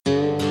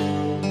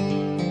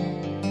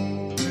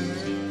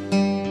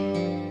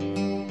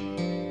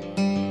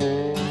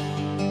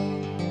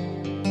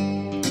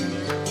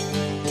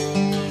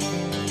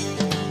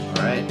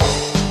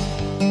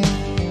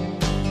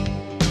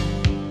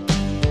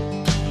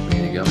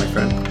You go, my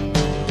friend.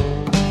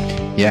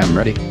 Yeah, I'm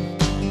ready.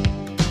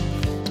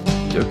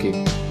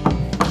 Okay.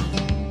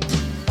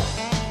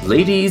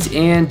 Ladies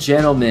and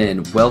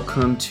gentlemen,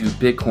 welcome to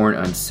Bighorn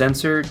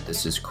Uncensored.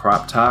 This is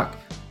Crop Talk.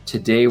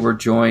 Today we're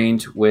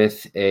joined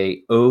with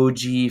a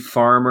OG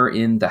farmer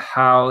in the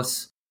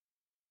house.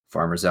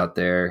 Farmers out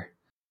there,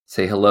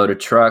 say hello to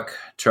Truck.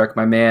 Truck,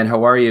 my man,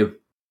 how are you?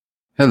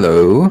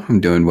 Hello,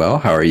 I'm doing well.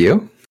 How are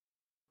you?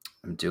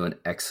 I'm doing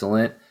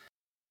excellent.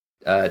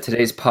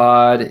 Today's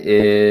pod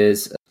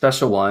is a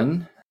special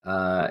one,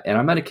 and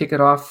I'm going to kick it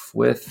off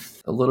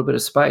with a little bit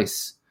of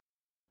spice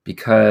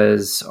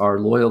because our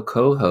loyal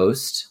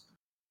co-host,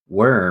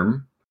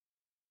 Worm,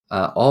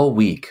 all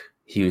week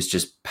he was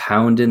just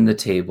pounding the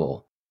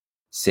table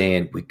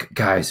saying, we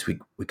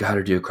got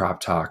to do a crop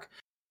talk.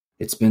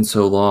 It's been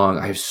so long.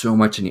 I have so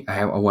much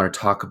I want to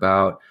talk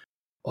about.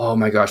 Oh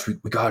my gosh, we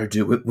got to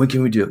do it. When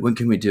can we do it? When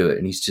can we do it?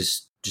 And he's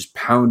just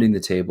pounding the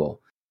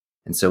table.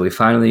 And so we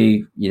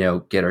finally,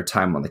 get our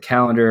time on the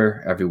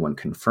calendar. Everyone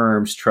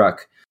confirms.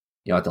 Truck,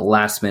 at the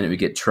last minute, we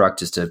get Truck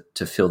just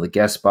to fill the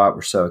guest spot.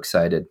 We're so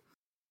excited.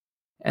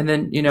 And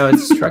then,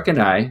 it's Truck and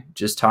I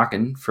just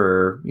talking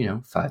for,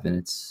 5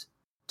 minutes,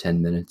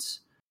 10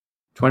 minutes,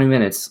 20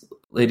 minutes.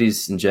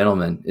 Ladies and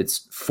gentlemen,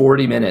 it's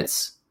 40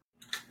 minutes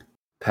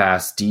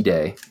past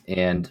D-Day.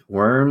 And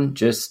Worm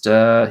just,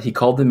 he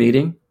called the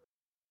meeting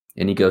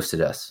and he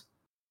ghosted us.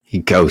 He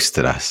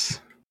ghosted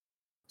us.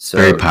 So,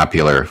 very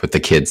popular with the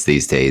kids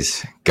these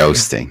days,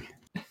 ghosting.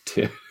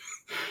 Dude,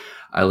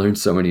 I learned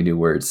so many new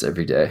words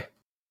every day.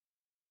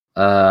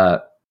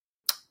 But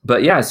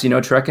yes,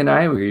 Truck and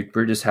I,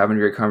 we're just having a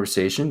great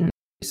conversation. And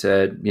he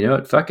said, you know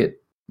what, fuck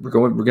it. We're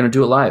going to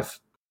do it live.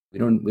 We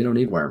don't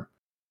need Worm.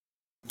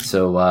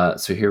 So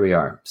here we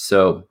are.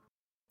 So,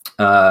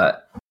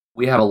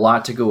 we have a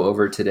lot to go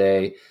over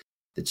today.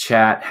 The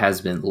chat has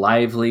been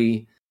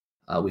lively.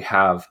 We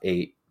have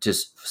a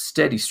just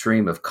steady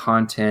stream of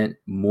content,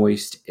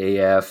 moist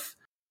AF,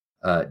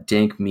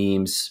 dank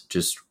memes,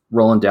 just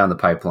rolling down the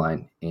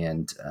pipeline.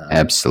 And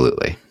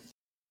absolutely,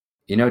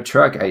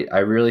 Truck, I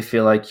really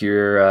feel like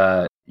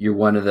you're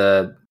one of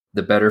the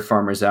better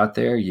farmers out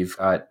there. You've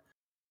got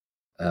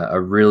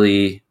a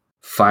really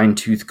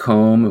fine-tooth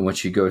comb in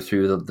which you go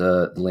through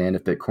the land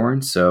of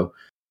Bighorn. So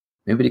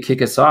maybe to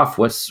kick us off,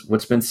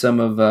 what's been some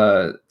of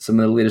the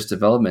latest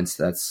developments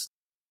that's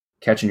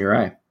catching your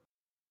eye?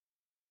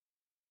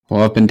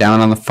 Well, I've been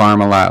down on the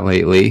farm a lot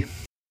lately.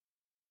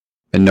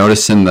 Been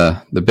noticing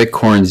the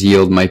Bighorn's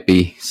yield might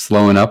be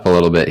slowing up a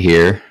little bit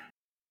here.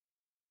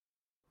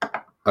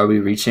 Are we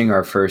reaching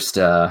our first,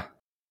 not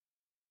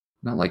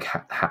like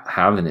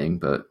halvening,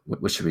 but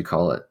what should we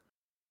call it?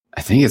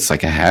 I think it's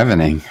like a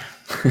halvening.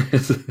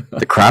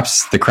 The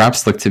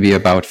crops look to be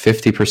about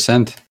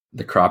 50%.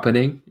 The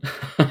croppening?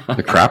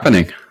 The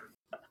croppening.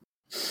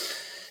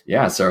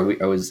 Yeah, so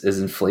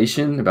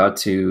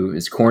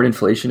is corn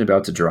inflation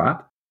about to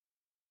drop?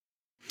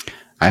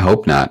 I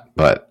hope not,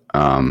 but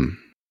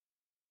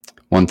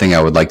one thing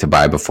I would like to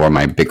buy before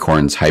my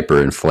Bighorns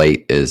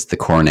hyperinflate is the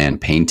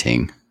Cornan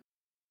painting,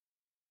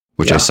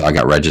 which I saw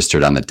got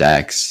registered on the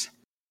decks.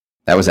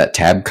 That was at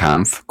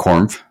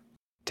TabCorp.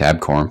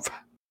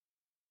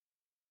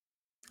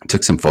 I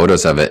took some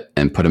photos of it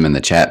and put them in the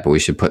chat, but we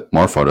should put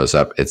more photos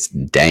up. It's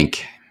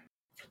dank.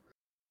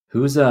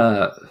 Who's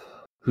the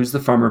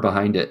farmer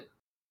behind it?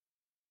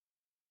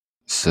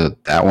 So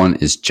that one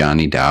is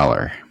Johnny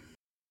Dollar.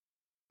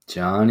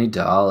 Johnny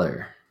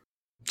Dollar.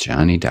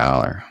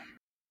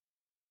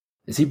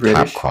 Is he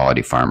British? Top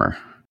quality farmer.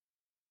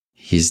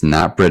 He's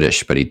not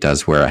British, but he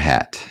does wear a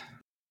hat.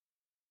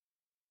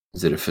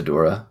 Is it a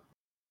fedora?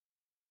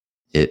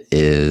 It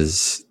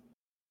is.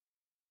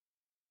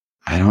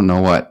 I don't know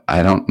what.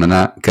 I'm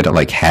not good at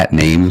like hat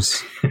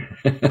names,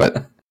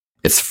 but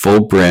it's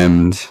full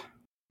brimmed.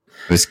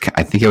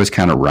 I think it was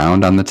kind of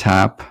round on the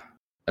top.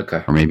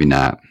 Okay. Or maybe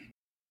not.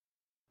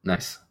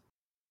 Nice.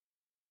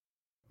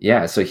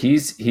 Yeah, so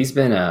he's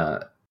been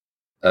a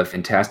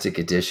fantastic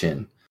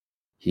addition.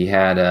 He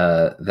had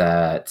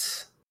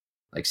that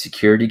like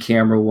security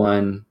camera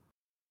one.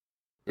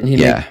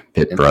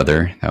 Bit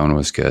Brother. That one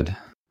was good.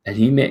 And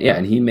he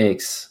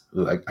makes.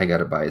 Ooh, I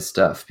gotta buy his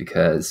stuff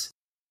because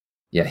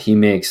he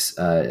makes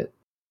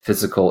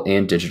physical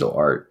and digital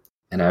art,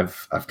 and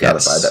I've got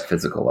to buy that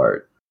physical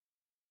art.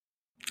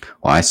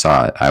 Well, I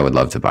saw it. I would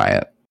love to buy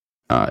it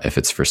if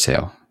it's for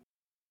sale.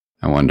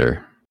 I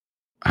wonder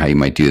how you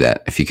might do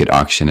that, if you could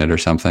auction it or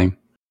something.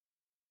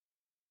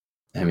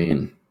 I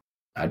mean,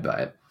 I'd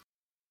buy it.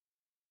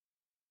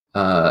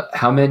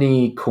 How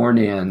many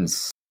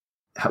Cornans?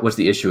 What's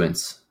the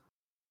issuance?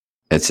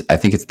 I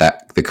think it's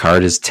that the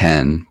card is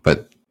 10,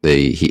 but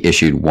he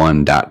issued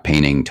one dot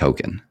painting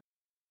token,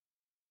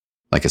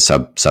 like a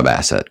sub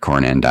asset,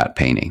 Cornan dot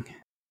painting.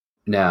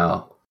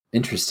 Now,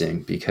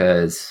 interesting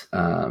because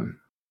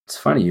it's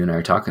funny you and I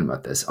are talking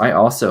about this. I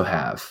also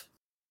have.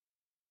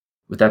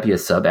 Would that be a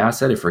sub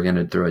asset if we're going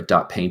to throw a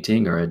dot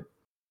painting or a?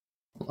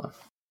 Hold on.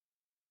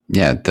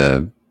 Yeah.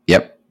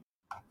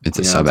 It's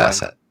a sub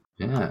asset.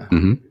 Yeah.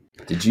 Mm-hmm.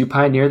 Did you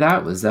pioneer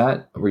that?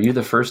 Were you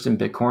the first in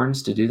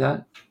Bighorns to do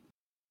that?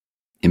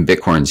 In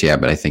Bitcoins, yeah,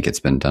 but I think it's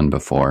been done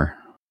before.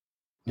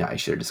 Yeah, I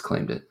should have just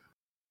claimed it.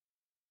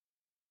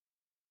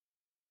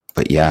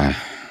 But yeah.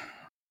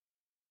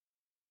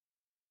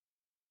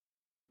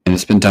 And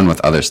it's been done with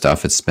other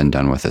stuff. It's been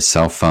done with a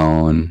cell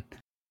phone,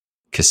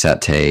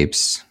 cassette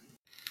tapes,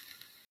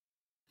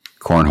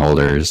 corn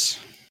holders,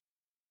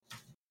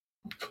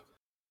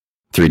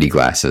 3D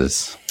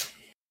glasses.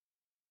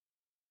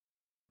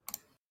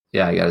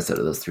 Yeah, I got a set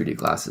of those 3D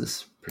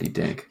glasses. Pretty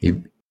dank.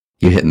 You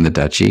hitting the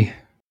Dutchie?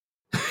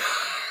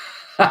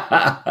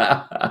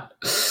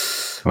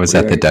 Was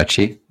that the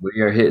Dutchie?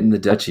 We are hitting the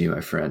Dutchie,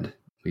 my friend.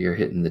 We are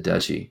hitting the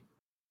Dutchie.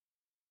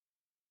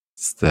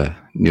 It's the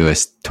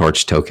newest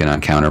Torch token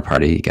on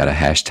Counterparty. You got a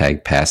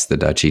hashtag pass the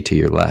Dutchie to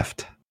your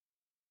left.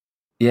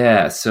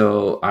 Yeah,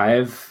 so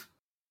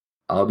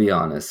I'll be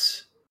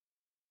honest,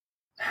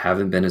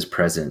 haven't been as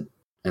present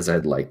as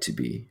I'd like to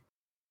be.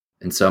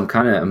 And so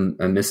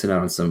I'm missing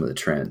out on some of the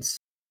trends.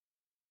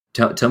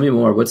 Tell me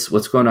more.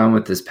 What's going on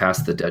with this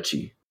pass the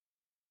Dutchie?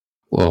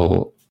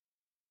 Well,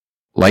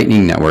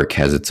 Lightning Network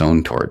has its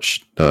own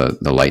torch, the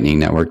Lightning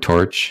Network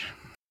torch,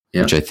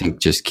 which I think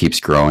just keeps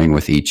growing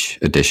with each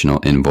additional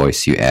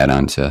invoice you add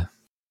onto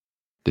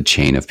the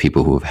chain of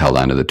people who have held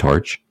onto the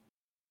torch.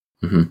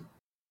 Mm-hmm.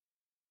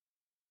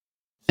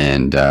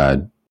 And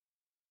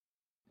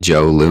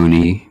Joe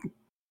Looney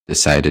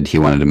decided he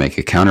wanted to make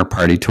a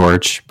counterparty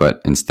torch,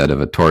 but instead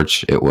of a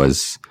torch, it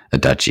was a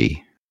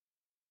Dutchie.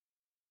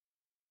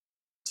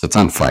 So it's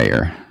on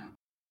fire.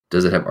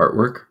 Does it have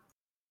artwork?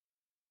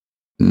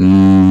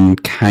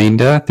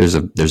 Kinda. There's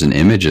an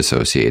image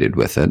associated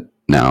with it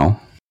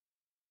now,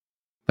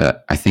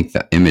 but I think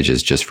the image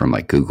is just from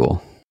like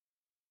Google.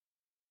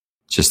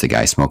 It's just a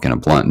guy smoking a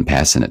blunt and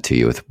passing it to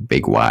you with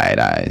big wide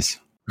eyes.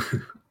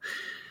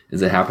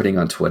 Is it happening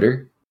on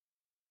Twitter?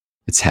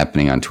 It's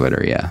happening on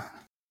Twitter, yeah.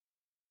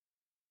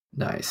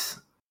 Nice.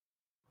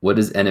 What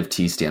does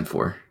NFT stand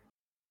for?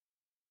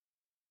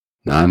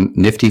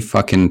 Nifty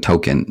fucking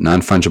token,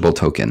 non-fungible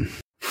token.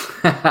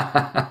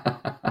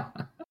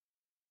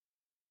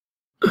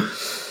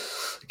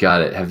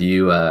 Got it. Have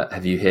you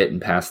hit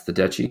and passed the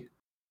Dutchie?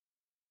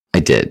 I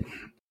did.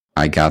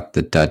 I got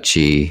the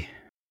Dutchie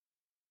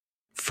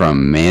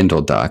from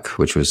Mandelduck,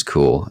 which was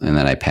cool, and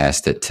then I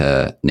passed it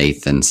to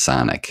Nathan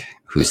Sonic,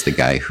 who's the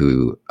guy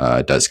who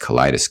does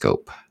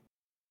Kaleidoscope,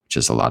 which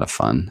is a lot of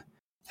fun.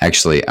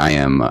 Actually, I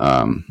am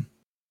on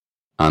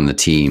the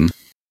team.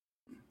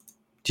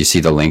 Do you see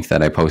the link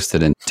that I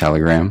posted in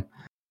Telegram?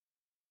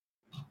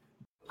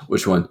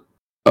 Which one?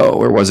 Oh,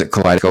 where was it?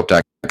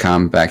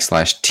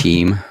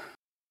 Kaleidoscope.com/team.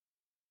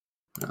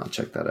 I'll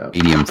check that out.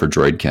 Medium for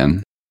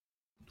Droidken.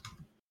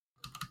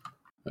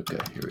 Okay,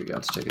 here we go.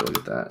 Let's take a look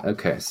at that.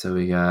 Okay, so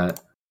we got...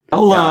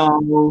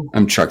 Hello.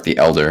 I'm Chuck the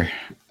Elder.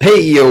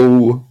 Hey,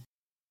 yo.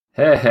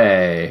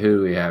 Hey, who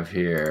do we have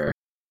here?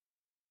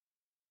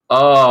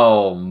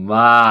 Oh,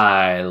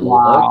 my.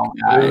 Wow, Look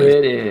who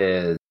it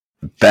is.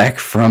 Back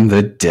from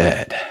the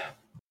dead.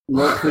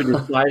 Look who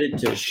decided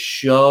to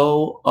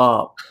show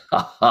up.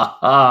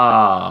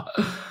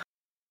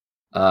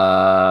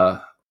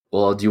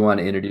 Well, do you want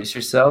to introduce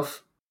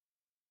yourself?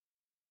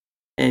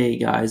 Hey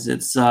guys,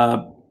 it's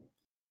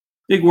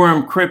Big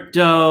Worm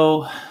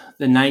Crypto,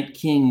 the Night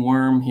King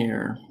Worm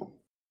here.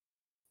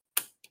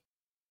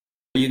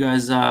 Are you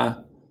guys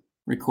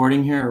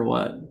recording here or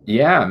what?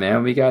 Yeah,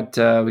 man, we got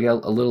a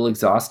little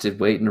exhausted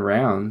waiting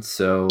around,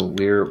 so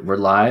we're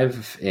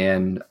live,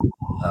 and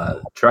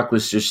Truck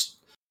was just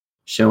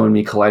showing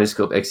me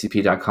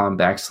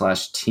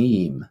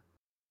kaleidoscopexcp.com/team,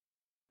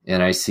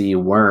 and I see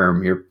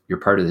Worm. You're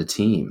part of the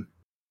team.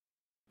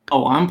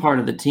 Oh, I'm part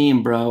of the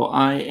team, bro.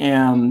 I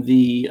am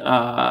the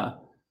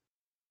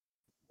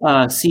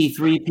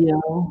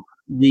C3PO,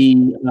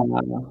 the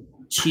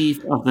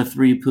chief of the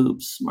three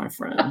poops, my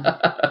friend.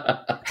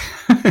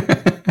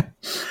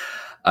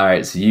 All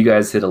right, so you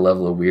guys hit a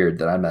level of weird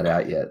that I'm not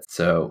at yet.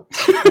 So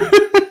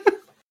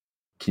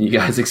can you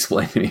guys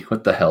explain to me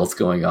what the hell's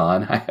going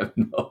on? I have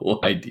no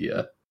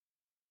idea.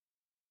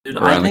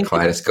 Dude, We're on the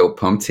Kaleidoscope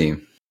Pump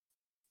team.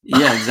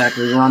 Yeah,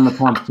 exactly. We're on the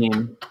pump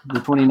team, the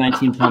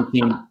 2019 pump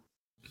team.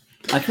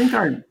 I think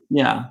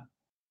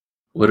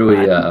what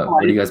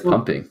are you guys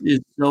pumping? Is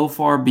so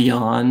far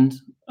beyond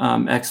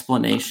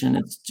explanation.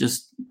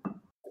 It's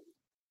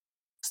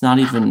not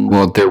even.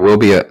 Well, there will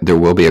be a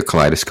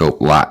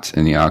Kaleidoscope lot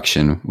in the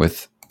auction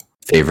with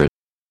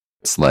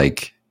favorites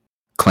like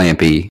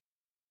Clampy.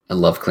 I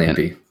love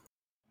Clampy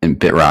and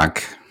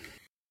Bitrock.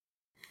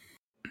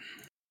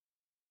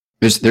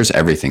 There's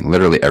everything.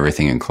 Literally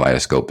everything in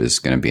Kaleidoscope is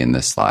going to be in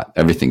this slot.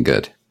 Everything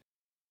good.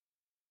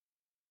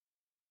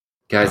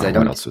 Guys,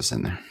 what else was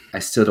in there? I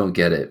still don't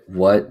get it.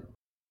 What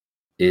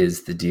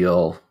is the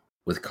deal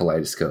with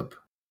Kaleidoscope?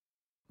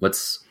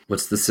 What's the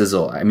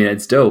sizzle? I mean,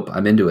 it's dope.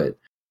 I'm into it.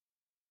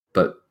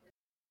 But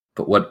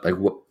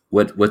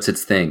what's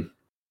its thing?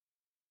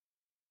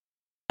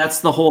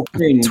 That's the whole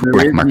thing. It's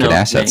where market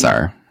assets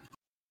are.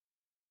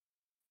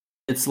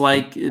 It's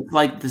like the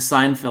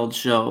Seinfeld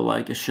show,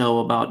 like a show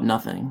about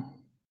nothing.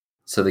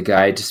 So the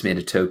guy just made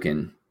a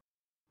token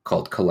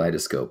called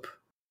Kaleidoscope.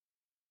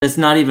 It's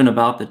not even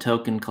about the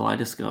token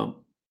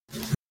kaleidoscope.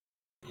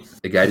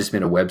 The guy just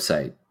made a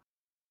website.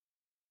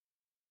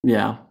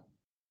 Yeah.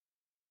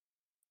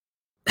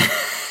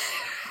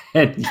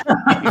 And you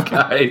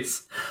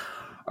guys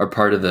are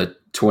part of the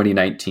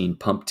 2019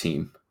 Pump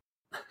team.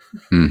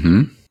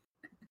 Mm-hmm.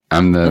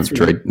 I'm the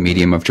That's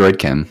medium of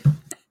Droidken,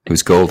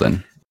 who's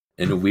golden.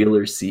 And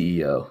Wheeler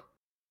CEO.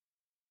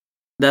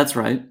 That's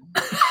right.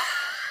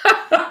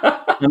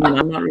 I mean,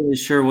 I'm not really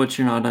sure what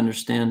you're not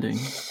understanding.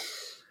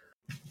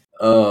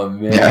 Oh,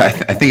 man.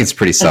 Yeah, I think it's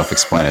pretty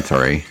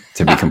self-explanatory,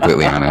 to be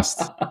completely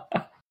honest.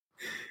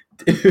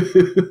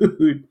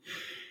 Dude,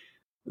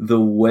 the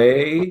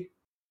way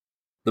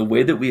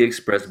that we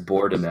express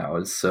boredom now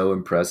is so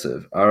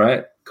impressive. All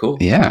right, cool.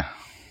 Yeah.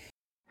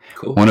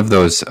 Cool. One of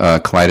those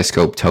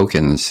kaleidoscope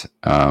tokens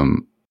I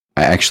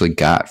actually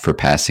got for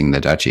passing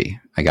the Dutchie.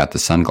 I got the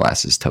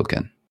sunglasses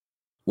token.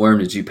 Worm,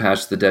 did you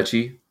pass the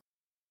Dutchie?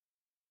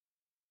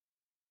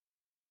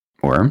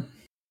 Worm?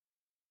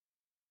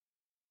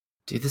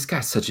 Dude, this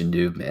guy's such a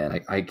noob,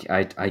 man.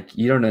 I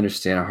you don't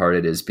understand how hard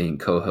it is being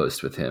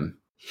co-host with him.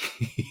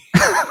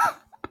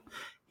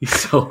 He's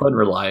so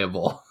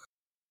unreliable.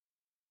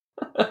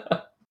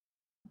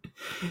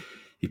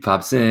 He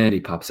pops in, he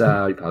pops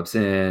out, he pops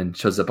in,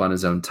 shows up on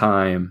his own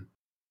time.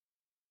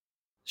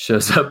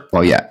 Shows up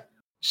Well, yeah.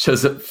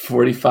 Shows up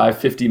 45,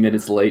 50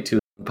 minutes late to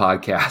the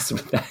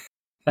podcast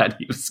that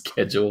he was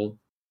scheduled.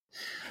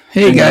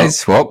 Hey,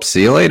 guys. Well,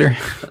 see you later.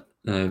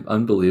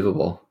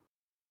 Unbelievable.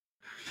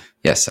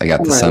 Yes, I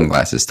got the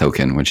sunglasses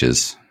token, which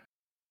is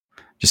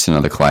just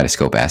another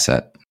kaleidoscope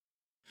asset.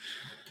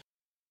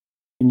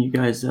 Can you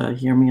guys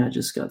hear me? I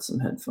just got some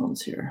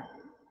headphones here.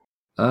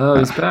 Oh,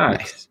 he's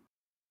back. Nice.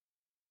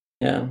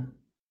 Yeah.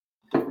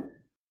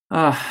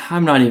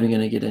 I'm not even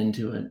going to get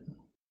into it.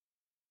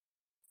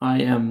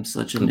 I am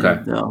such a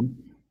noob, though.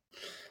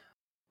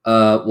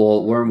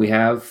 Well, Worm, we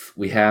have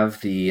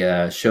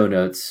the show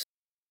notes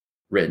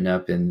written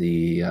up in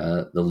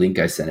the link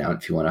I sent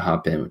out if you want to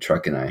hop in with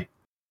Truck and I.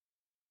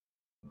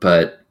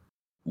 But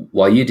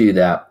while you do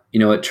that, you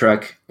know what,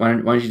 Truck? Why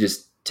don't you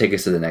just take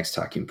us to the next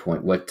talking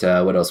point? What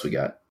else we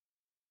got?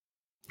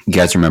 You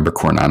guys remember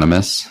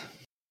Cornonimus?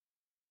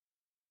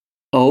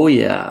 Oh,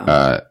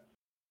 yeah.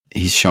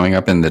 He's showing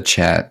up in the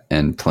chat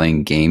and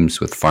playing games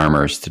with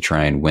farmers to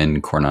try and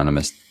win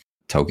Cornonimus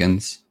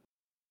tokens.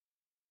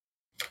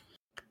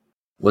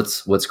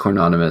 What's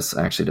Cornonimus?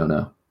 I actually don't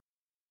know.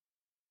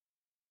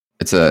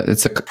 It's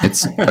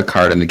a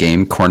card in the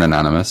game, Corn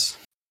Anonymous.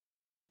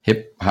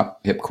 Hip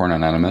Corn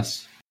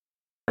Anonymous.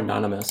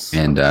 Anonymous.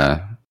 And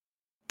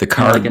the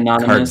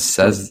card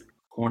says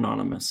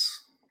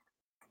Cornonymous.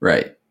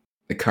 Right.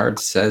 The card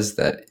says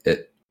that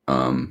it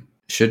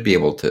should be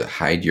able to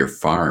hide your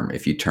farm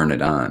if you turn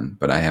it on,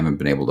 but I haven't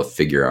been able to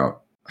figure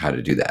out how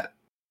to do that.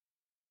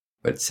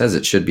 But it says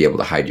it should be able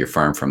to hide your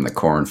farm from the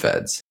corn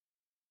feds.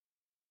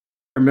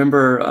 I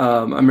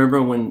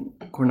remember when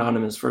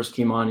Cornonymous first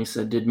came on, he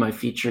said, "Did my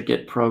feature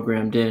get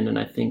programmed in?" And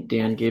I think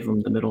Dan gave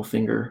him the middle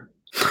finger.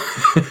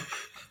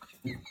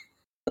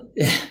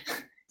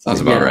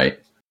 Sounds about right.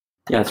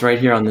 Yeah, it's right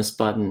here on this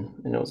button,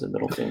 and it was a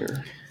middle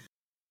finger.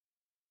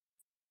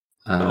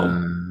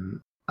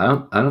 I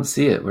don't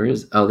see it. Where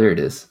is? Oh, there it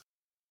is.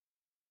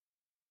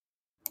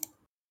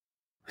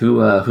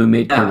 Who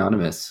made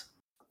Cornonymous?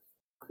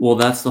 Well,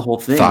 that's the whole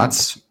thing.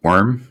 Thoughts,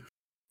 Worm?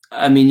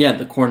 I mean, yeah,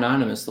 the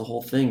Cornonymous, the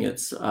whole thing.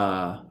 It's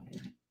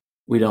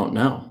we don't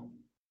know.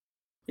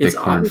 It's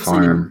Bitcoin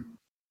Farm.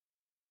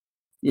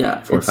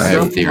 Yeah, I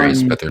have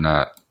theories, but they're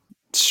not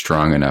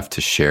strong enough to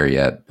share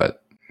yet.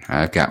 But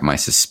I've got my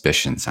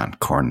suspicions on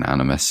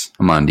Cornonymous.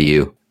 I'm on to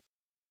you.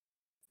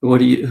 Who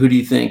do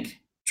you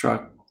think,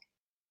 Truck?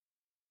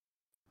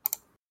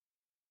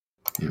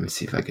 Let me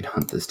see if I can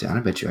hunt this down. I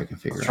bet you I can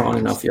figure it out. Strong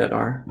enough yet,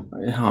 are?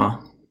 Huh.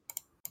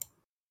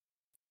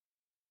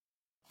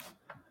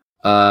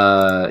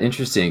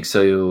 Interesting.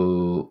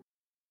 So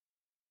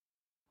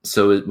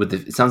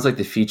it sounds like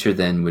the feature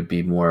then would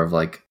be more of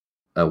like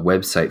a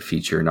website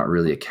feature, not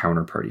really a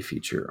counterparty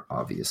feature,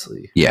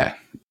 obviously. Yeah.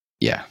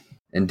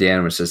 And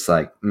Dan was just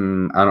like,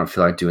 I don't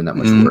feel like doing that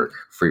much work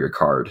for your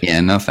card. Yeah,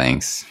 no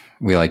thanks.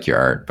 We like your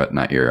art, but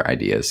not your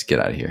ideas. Get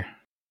out of here.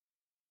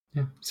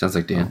 Yeah, sounds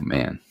like Dan. Oh,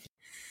 man.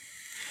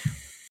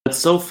 But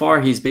so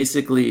far,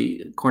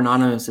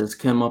 Cornonymous has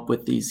come up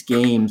with these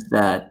games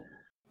that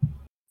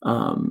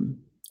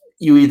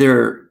you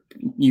either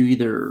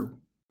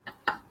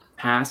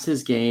pass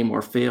his game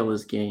or fail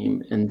his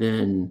game, and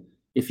then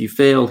if you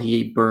fail,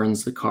 he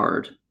burns the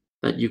card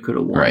that you could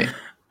have won. Right.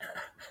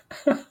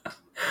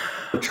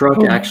 The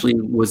Truck actually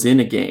was in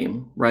a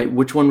game, right?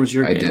 Which one was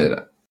your game? I did.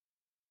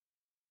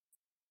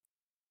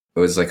 It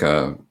was like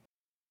a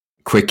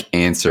quick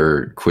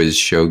answer quiz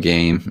show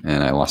game,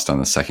 and I lost on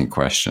the second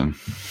question.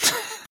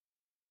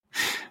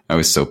 I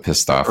was so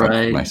pissed off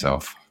at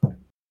myself.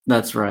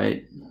 That's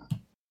right.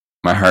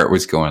 My heart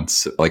was going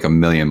like a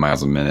million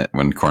miles a minute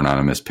when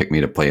Cornonymous picked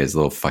me to play his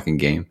little fucking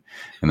game,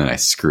 and then I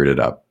screwed it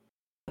up.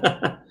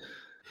 I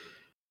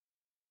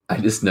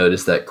just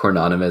noticed that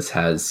Cornonymous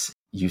has,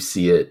 you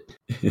see it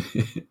in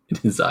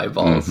his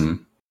eyeballs.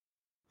 Mm-hmm.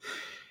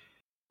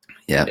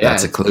 Yeah,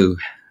 that's a clue.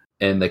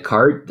 And the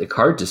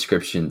card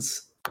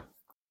descriptions,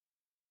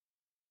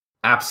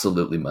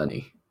 absolutely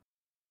money.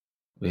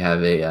 We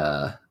have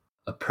a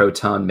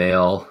Proton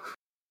Mail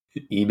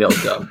email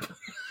dump.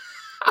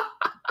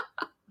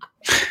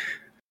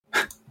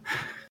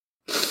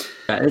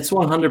 It's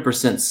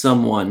 100%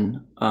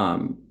 someone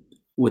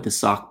with a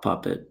sock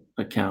puppet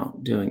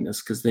account doing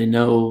this because they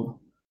know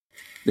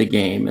the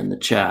game and the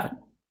chat.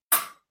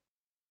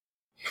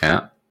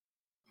 Yeah.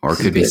 Or it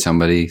could be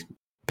somebody,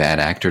 bad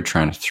actor,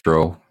 trying to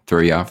throw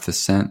you off the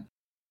scent.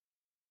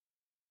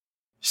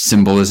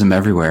 Symbolism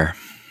everywhere.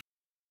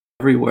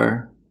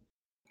 Everywhere.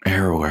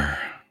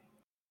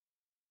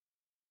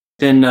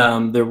 Then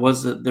there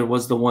was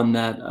the one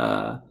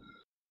that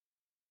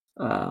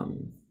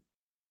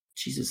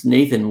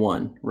Nathan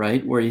won,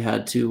 right? Where he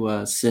had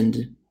to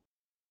send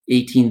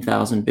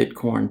 18,000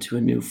 Bitcoin to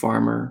a new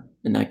farmer,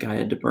 and that guy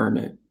had to burn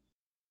it.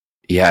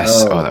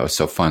 Yes. Oh, that was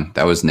so fun.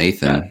 That was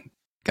Nathan. Yeah.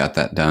 Got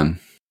that done.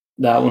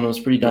 That one was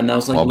pretty done. That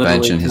was like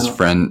Bench and his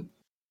friend.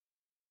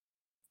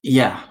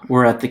 Yeah,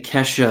 we're at the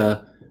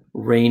Kesha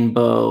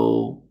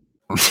Rainbow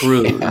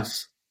Cruise. Yeah.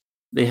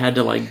 They had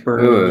to like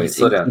burn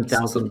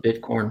 18,000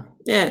 Bitcoin.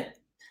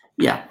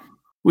 Yeah.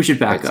 We should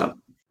back up.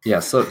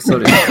 Yeah, so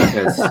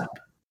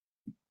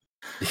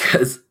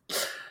because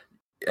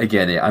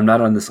again, I'm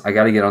not on this. I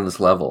got to get on this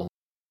level.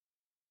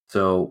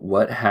 So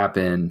what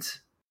happened?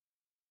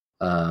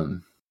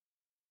 What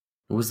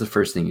was the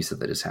first thing you said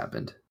that just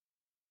happened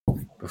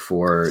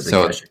before?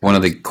 One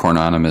of the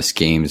Cornonymous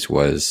games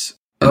was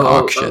an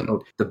auction.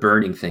 The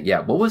burning thing.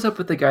 Yeah. What was up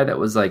with the guy that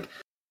was like,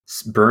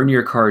 burn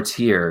your cards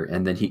here,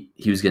 and then he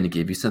was going to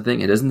give you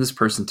something? And doesn't this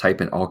person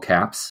type in all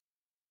caps?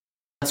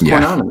 That's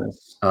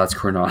Cornonymous. Oh, that's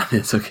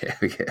Cornonymous. Okay.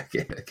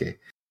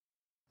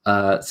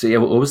 So yeah,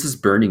 what was this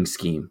burning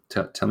scheme?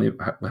 Tell me,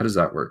 how does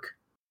that work?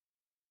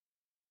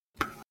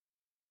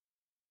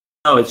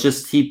 No, it's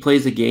just he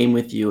plays a game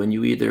with you, and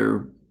you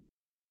either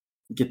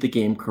get the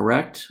game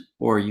correct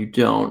or you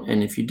don't.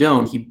 And if you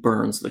don't, he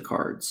burns the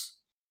cards.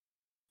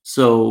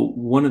 So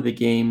one of the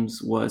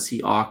games was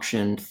he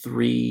auctioned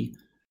 3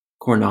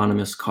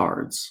 Cornonymous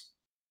cards,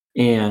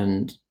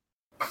 and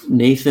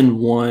Nathan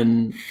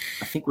won,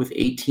 I think, with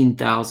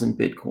 18,000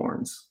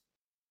 Bitcoins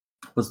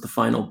was the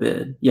final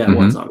bid. Yeah, it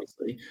was,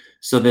 obviously.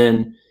 So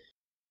then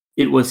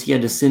he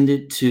had to send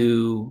it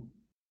to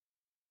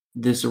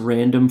this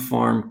random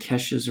farm,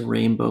 Kesha's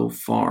Rainbow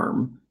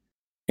Farm,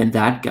 and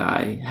that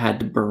guy had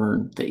to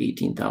burn the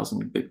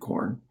 18,000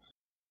 Bitcoin.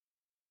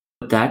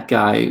 But that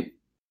guy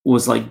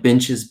was like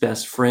Bench's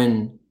best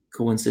friend,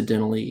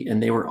 coincidentally,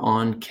 and they were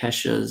on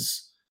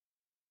Kesha's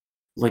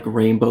like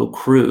Rainbow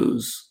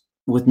Cruise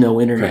with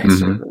no internet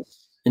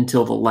service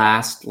until the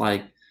last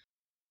like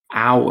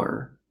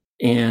hour,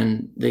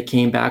 and they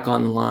came back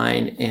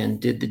online and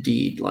did the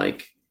deed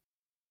like,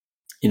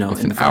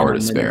 with an hour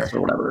to spare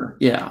or whatever.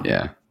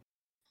 Yeah.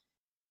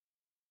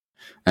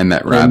 I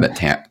met Rob at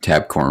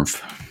Tabcorp.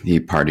 He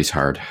parties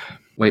hard.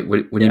 Wait,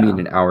 what do you mean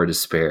an hour to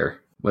spare?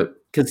 What?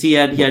 Because he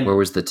had where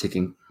was the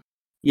ticking?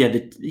 Yeah,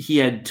 he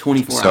had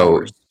 24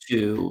 hours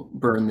to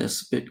burn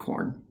this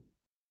Bitcoin.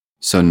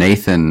 So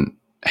Nathan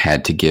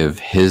had to give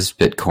his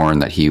Bitcoin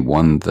that he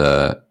won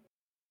the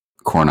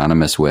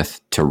Cornonymous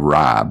with to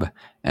Rob,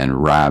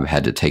 and Rob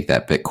had to take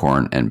that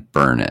Bitcoin and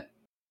burn it.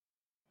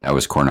 That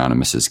was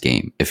Cornonymous's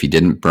game. If he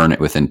didn't burn it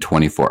within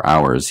 24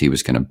 hours, he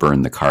was going to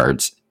burn the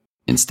cards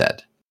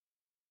instead.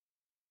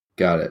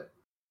 Got it.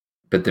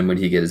 But then would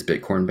he get his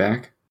Bitcoin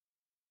back?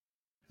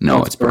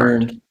 No, it's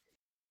burned.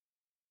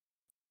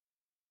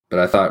 But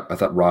I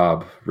thought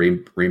Rob,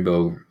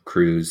 Rainbow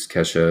Cruise,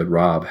 Kesha,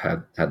 Rob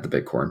had the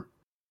Bitcoin.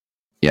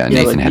 Yeah,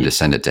 Nathan had to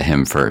send it to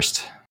him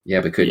first.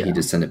 Yeah, but couldn't he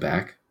just send it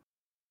back?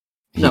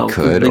 He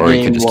could, or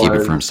he could just keep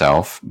it for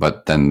himself,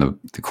 but then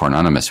the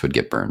Cornonymous would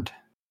get burned.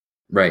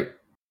 Right.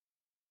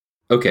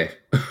 Okay.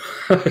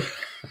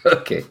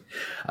 Okay.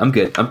 I'm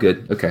good.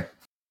 Okay.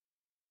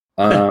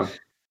 Wow,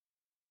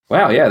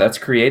 yeah, that's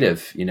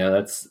creative.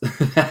 That's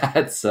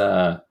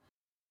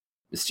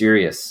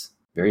mysterious.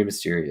 Very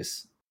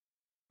mysterious.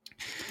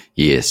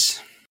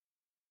 Yes.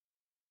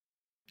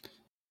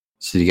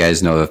 So you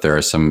guys know that there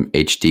are some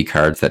HD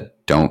cards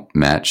that don't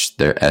match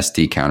their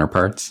SD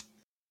counterparts?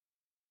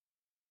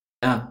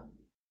 Yeah.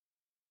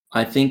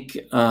 I think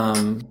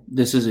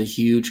this is a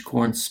huge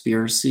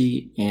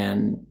conspiracy,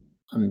 and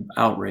I'm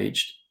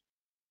outraged.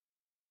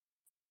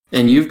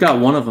 And you've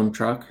got one of them,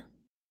 Truck.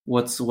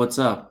 What's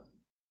up?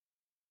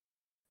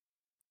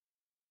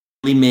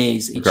 Billy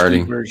Mays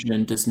HD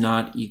version does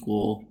not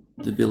equal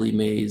the Billy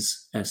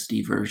Mays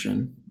SD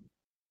version.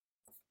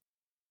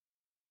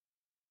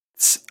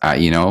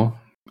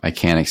 I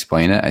can't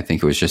explain it. I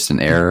think it was just an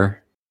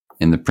error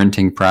in the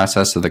printing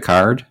process of the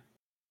card.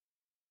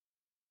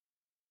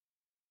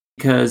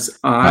 Because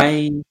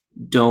I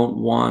don't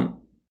want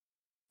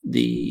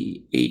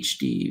the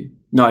HD.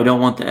 No, I don't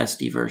want the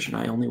SD version.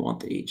 I only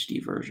want the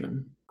HD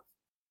version.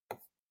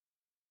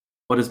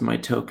 What does my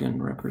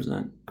token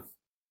represent?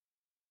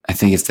 I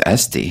think it's the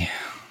SD.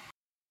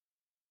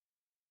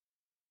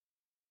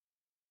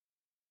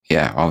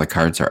 Yeah, all the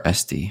cards are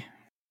SD.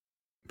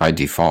 by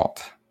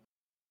default?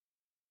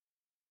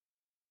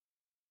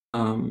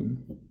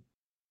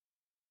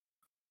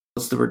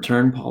 What's the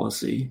return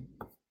policy?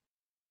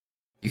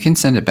 You can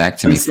send it back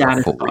to me for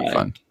a full Unsatisfied.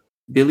 refund.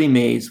 Billy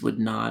Mays would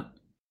not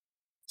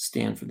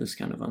stand for this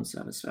kind of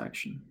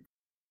unsatisfaction.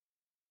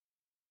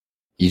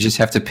 You just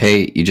have to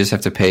pay. You just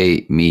have to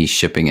pay me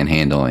shipping and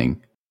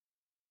handling.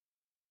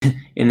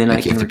 And then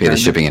Like you have to pay the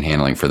shipping and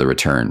handling for the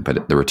return,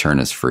 but the return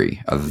is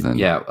free. Other than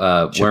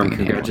shipping Worm, and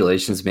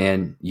congratulations,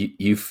 man.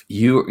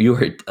 You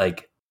are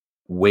like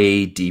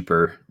way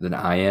deeper than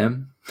I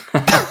am,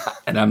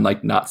 and I'm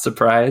like not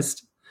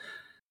surprised,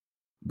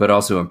 but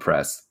also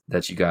impressed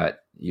that you got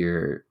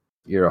you're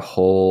a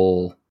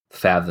whole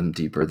fathom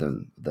deeper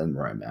than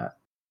where I'm at.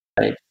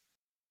 Right.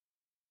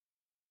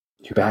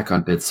 You're back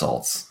on bid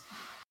salts.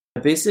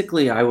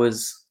 Basically,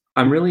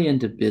 I'm really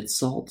into bid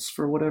salts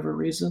for whatever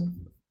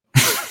reason.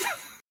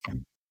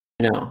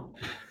 No,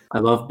 I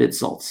love bid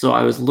salts. So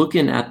I was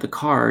looking at the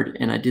card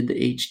and I did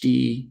the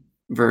HD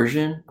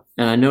version,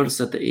 and I noticed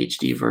that the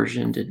HD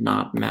version did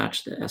not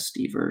match the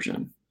SD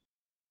version.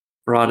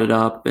 Brought it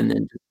up, and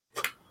then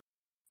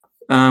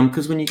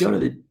because when you go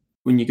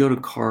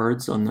to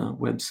cards on the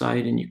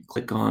website and you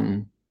click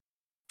on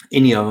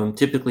any of them,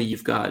 typically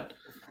you've got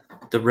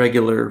the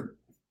regular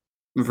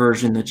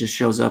version that just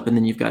shows up, and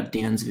then you've got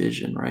Dan's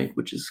Vision, right,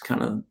 which is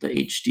kind of the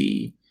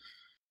HD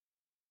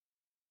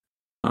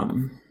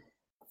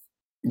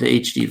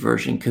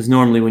version, because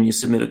normally when you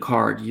submit a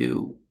card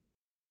you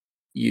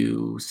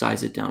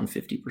size it down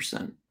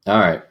 50%. All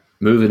right,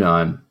 moving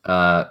on.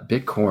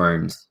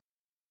 Bitcorns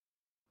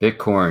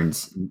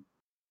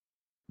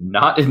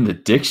not in the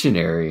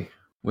dictionary.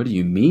 What do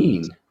you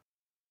mean?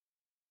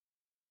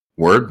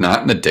 word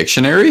not in the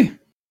dictionary?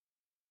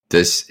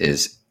 This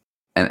is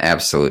an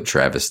absolute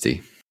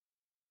travesty.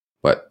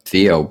 But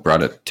Theo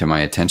brought it to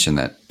my attention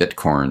that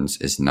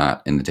Bitcorns is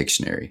not in the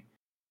dictionary.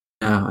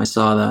 Yeah, I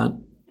saw that.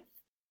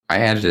 I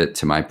added it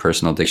to my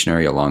personal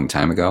dictionary a long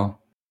time ago.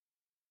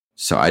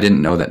 So I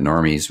didn't know that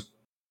normies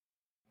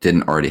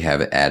didn't already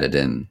have it added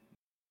in.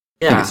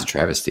 I think it's a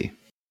travesty.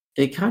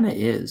 It kind of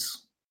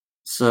is.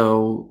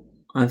 So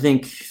I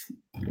think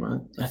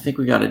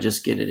we got to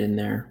just get it in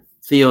there.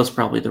 Theo's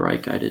probably the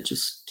right guy to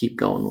just keep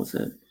going with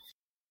it.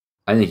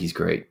 I think he's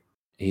great.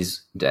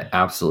 He's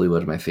absolutely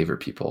one of my favorite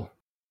people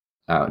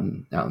out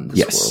in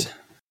this world.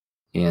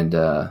 And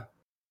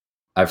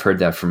I've heard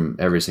that from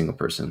every single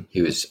person.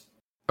 He was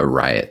a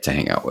riot to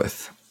hang out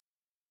with.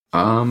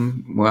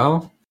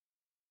 Well,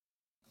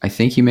 I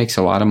think he makes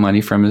a lot of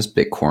money from his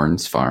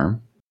Bitcorns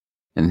farm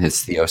and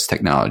his Theos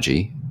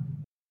technology.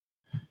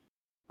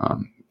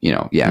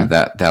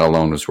 That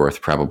alone was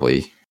worth probably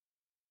 1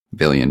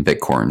 billion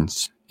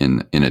Bitcorns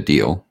in a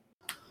deal.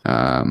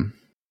 When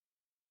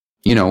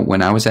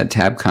I was at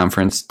Tab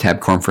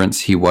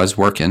Conference, he was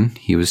working.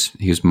 He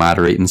was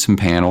moderating some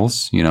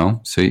panels,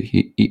 so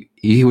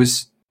he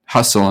was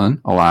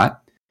hustling a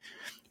lot,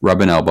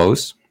 rubbing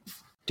elbows.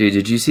 Dude,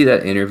 did you see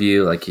that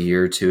interview like a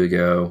year or two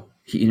ago?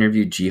 He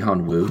interviewed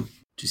Jihan Wu. Did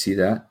you see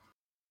that?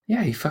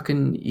 Yeah, he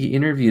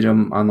interviewed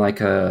him on like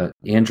a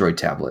Android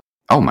tablet.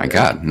 Oh my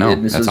God, no,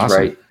 this that's was awesome.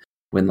 Right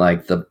when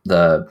like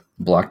the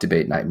block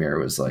debate nightmare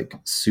was like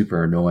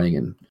super annoying,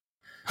 and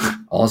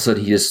all of a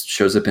sudden he just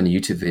shows up in a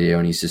YouTube video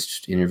and he's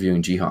just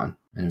interviewing Jihan,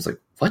 and it was like,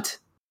 what?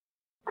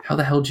 How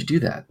the hell did you do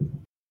that?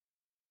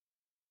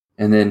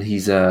 And then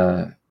he's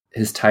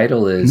his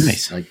title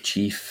is like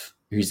chief.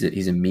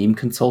 He's a meme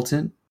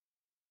consultant.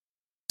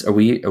 Are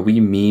we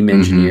meme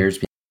engineers?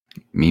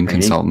 Meme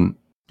consultant,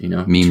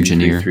 meme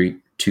engineer.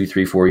 2,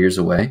 3, 4 years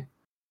away.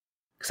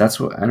 Because that's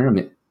what, I don't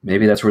know.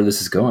 Maybe that's where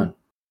this is going.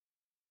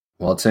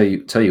 Well, I'll tell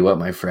you what,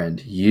 my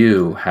friend,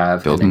 you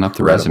have building up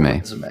the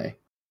resume.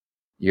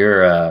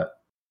 Your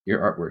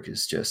artwork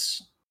is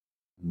just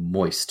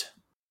moist.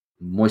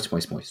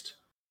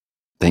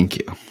 Thank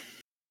you.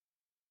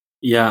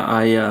 Yeah,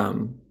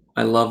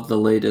 I love the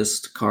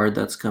latest card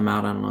that's come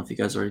out. I don't know if you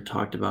guys already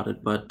talked about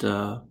it, but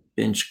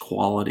Bench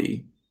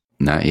Quality.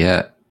 Not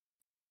yet.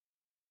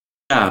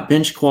 Yeah,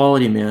 Bench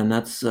Quality, man.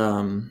 That's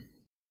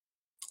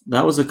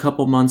that was a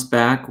couple months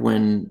back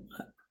when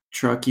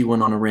Truckee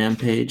went on a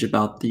rampage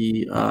about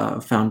the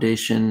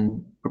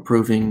foundation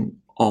approving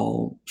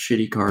all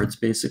shitty cards,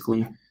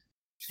 basically,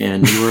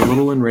 and you were a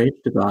little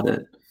enraged about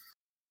it,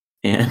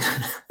 and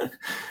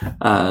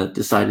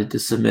decided to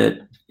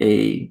submit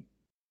a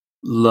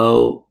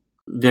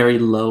very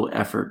low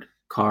effort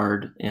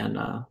card and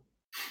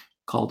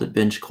called it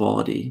bench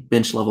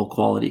level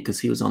quality, because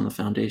he was on the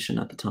foundation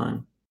at the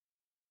time.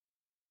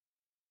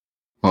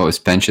 Well, it was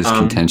Bench's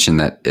contention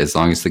that as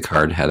long as the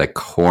card had a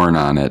corn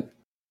on it,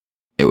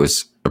 it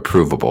was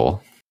approvable.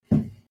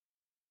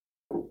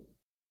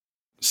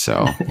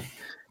 So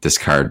this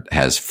card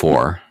has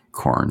 4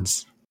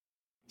 corns.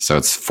 So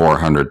it's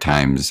 400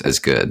 times as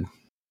good.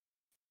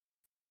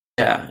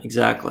 Yeah,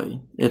 exactly.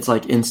 It's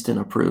like instant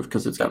approved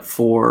because it's got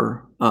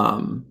 4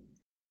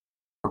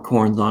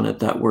 corns on it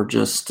that were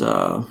just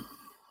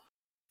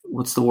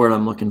what's the word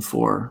I'm looking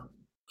for?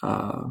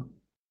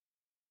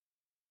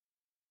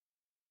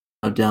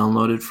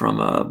 Downloaded from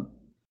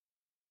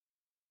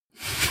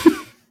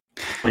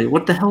Wait,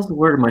 what the hell's the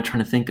word am I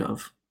trying to think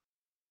of?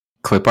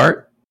 Clip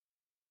art?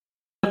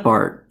 Clip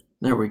art.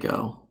 There we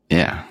go.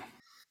 Yeah.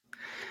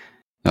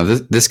 Now,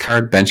 this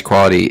card, Bench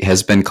Quality,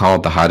 has been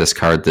called the hottest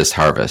card this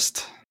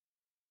harvest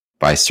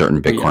by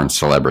certain Bitcoin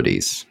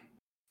celebrities.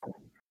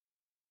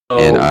 So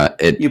And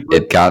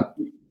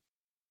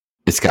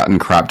it's gotten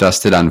crop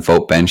dusted on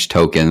Vote Bench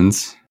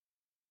tokens.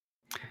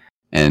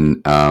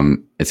 And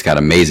it's got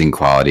amazing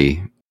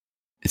quality.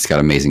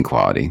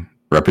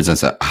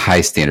 Represents a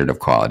high standard of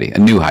quality, a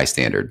new high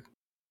standard.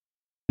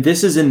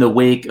 This is in the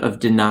wake of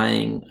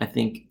denying, I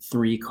think,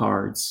 3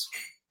 cards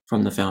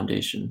from the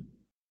foundation.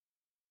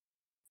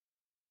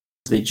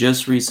 They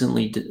just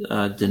recently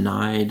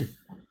denied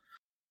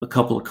a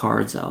couple of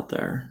cards out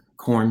there.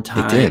 Corn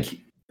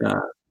Tag,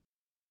 the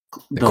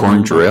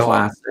Corn Drill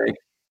Classic,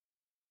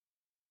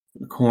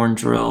 the Corn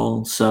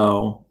Drill.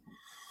 So,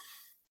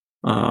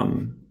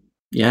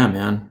 yeah,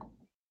 man.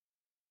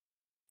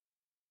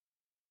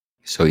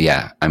 So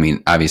yeah, I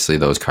mean, obviously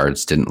those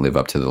cards didn't live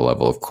up to the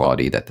level of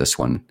quality that this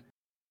one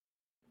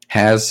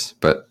has,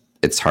 but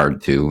it's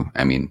hard to.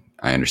 I mean,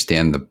 I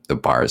understand the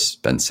bar's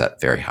been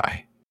set very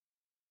high.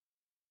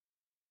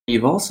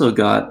 You've also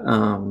got,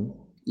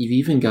 you've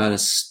even got a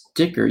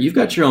sticker. You've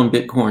got your own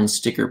Bitcoin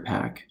sticker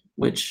pack,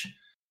 which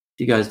if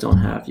you guys don't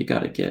have, you got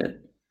to get.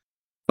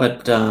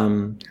 But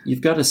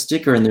you've got a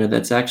sticker in there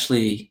that's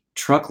actually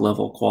truck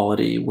level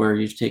quality, where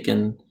you've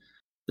taken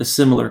the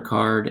similar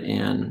card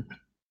and,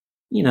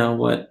 you know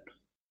what,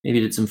 maybe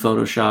did some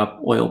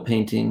Photoshop oil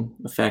painting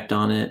effect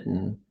on it,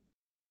 and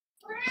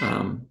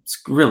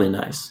it's really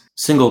nice.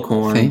 Single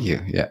coin. Thank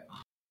you. Yeah,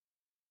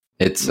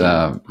 it's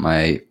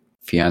my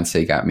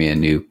fiance got me a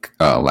new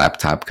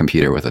laptop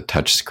computer with a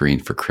touch screen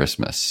for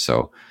Christmas.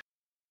 So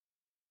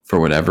for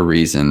whatever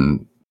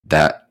reason,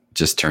 that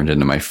just turned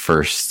into my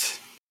first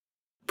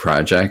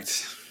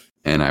project,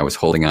 and I was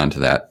holding on to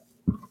that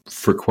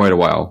for quite a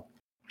while,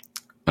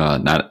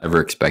 not ever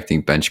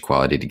expecting Bench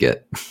Quality to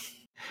get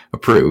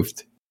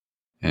approved.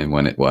 And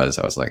when it was,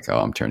 I was like, oh,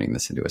 I'm turning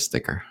this into a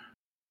sticker.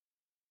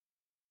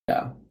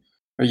 Yeah.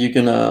 Are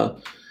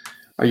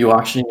you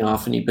auctioning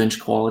off any Bench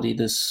Quality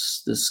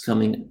this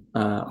coming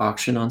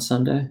auction on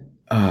Sunday?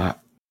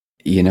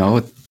 You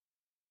know,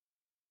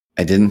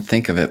 I didn't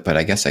think of it, but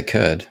I guess I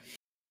could.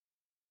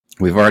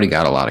 We've already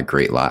got a lot of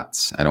great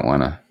lots. I don't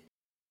want to,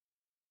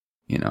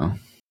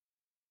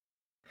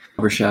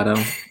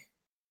 overshadow.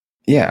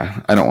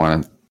 Yeah, I don't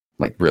want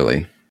to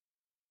really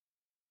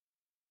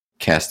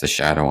cast a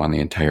shadow on the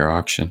entire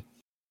auction.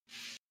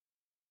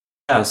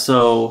 Yeah,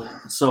 so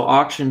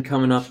auction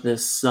coming up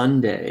this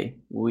Sunday.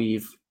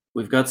 We've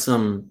got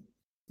some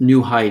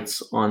new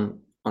heights on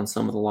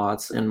some of the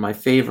lots, and my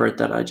favorite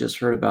that I just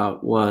heard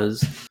about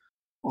was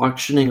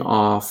auctioning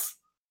off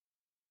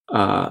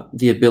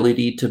the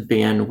ability to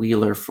ban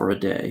Wheeler for a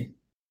day.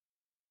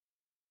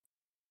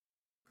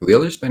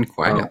 Wheeler's been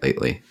quiet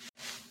lately.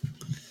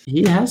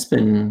 He has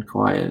been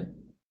quiet.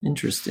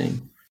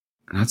 Interesting.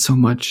 Not so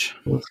much.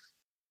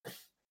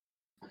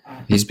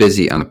 He's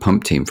busy on the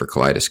pump team for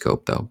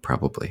Kaleidoscope, though,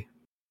 probably.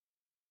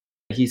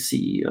 He's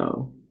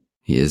CEO.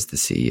 He is the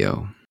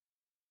CEO.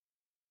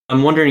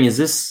 I'm wondering, is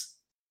this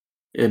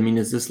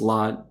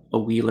lot a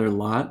Wheeler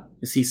lot?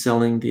 Is he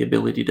selling the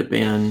ability to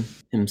ban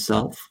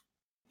himself?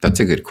 That's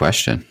a good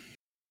question.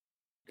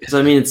 Because,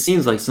 I mean, it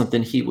seems like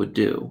something he would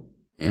do.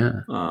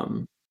 Yeah.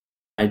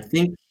 I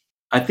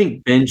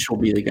think Bench will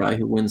be the guy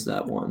who wins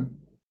that one.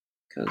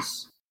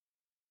 Because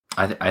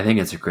I think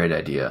it's a great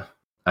idea.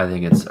 I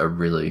think it's a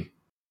really,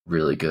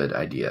 really good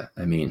idea.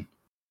 I mean,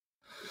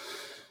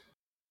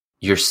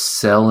 you're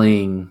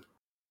selling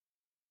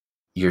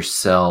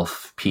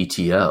yourself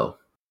PTO.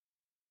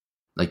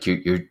 Like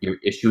you're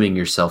issuing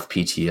yourself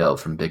PTO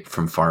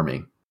from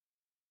farming.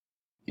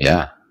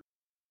 Yeah.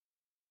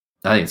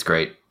 I think it's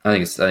great. I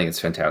think it's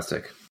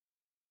fantastic.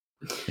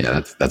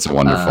 Yeah, that's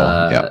wonderful.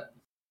 Yeah.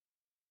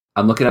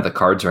 I'm looking at the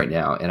cards right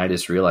now, and I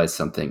just realized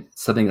something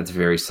that's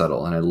very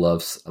subtle, and I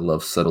love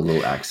subtle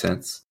little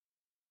accents.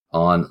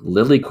 On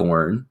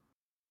Lilycorn,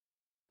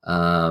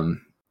 I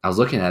was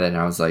looking at it and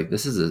I was like,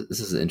 this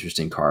is an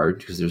interesting card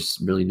because there's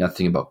really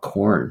nothing about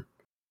corn.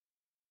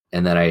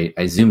 And then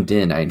I zoomed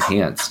in, I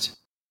enhanced,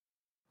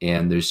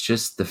 and there's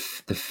just the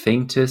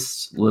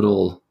faintest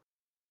little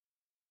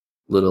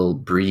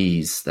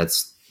breeze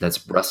that's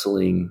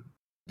rustling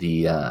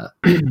the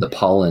the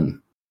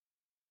pollen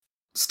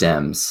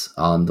stems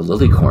on the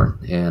Lilycorn,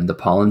 and the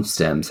pollen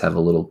stems have a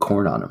little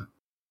corn on them.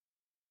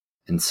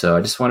 And so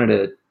I just wanted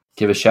to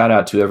give a shout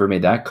out to whoever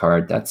made that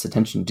card. That's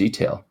attention to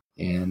detail,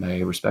 and I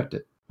respect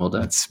it. Well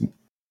done. It's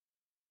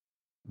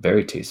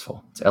very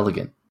tasteful. It's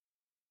elegant.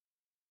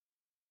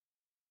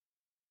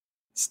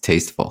 It's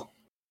tasteful.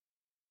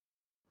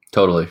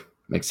 Totally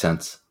makes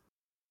sense.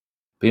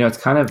 But it's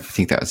kind of, I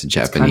think that was a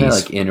Japanese kind of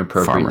like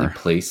inappropriately farmer.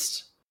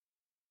 Placed,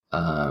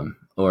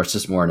 or it's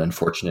just more an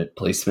unfortunate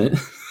placement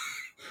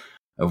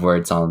of where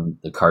it's on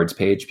the cards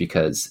page,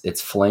 because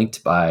it's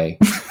flanked by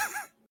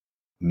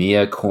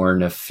Mia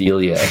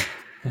Cornophilia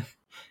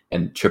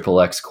and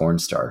Triple X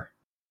Cornstar.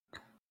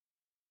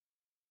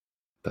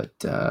 But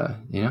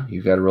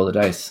you got to roll the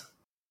dice.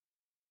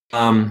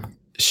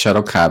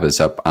 Shuttlecobb is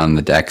up on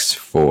the decks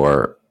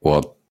for,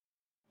 well,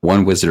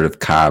 one Wizard of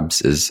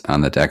Cobbs is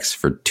on the decks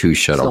for 2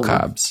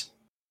 Shuttlecobs.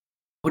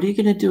 What are you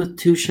going to do with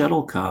 2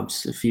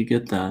 Shuttlecobs if you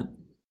get that?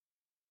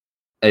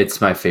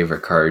 It's my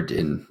favorite card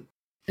in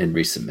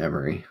recent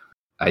memory.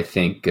 I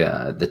think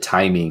the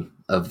timing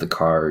of the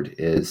card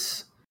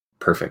is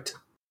perfect.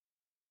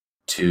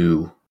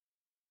 To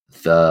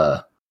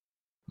the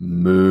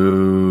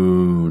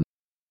moon.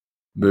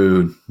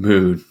 Moon,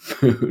 moon,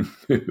 moon,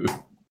 moon.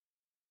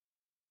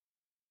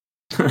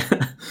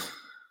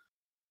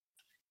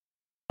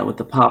 With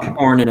the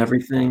popcorn and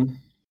everything.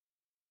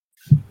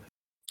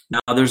 Now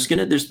there's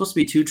supposed to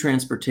be 2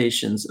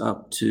 transportations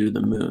up to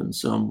the moon,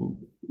 so I'm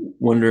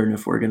wondering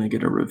if we're gonna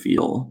get a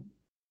reveal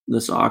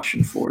this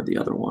auction for the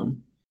other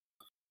one.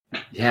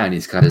 Yeah, and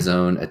he's got his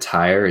own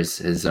attire,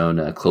 his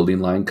own clothing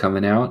line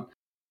coming out.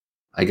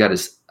 I got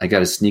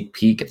a sneak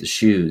peek at the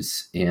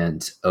shoes,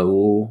 and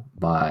oh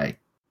my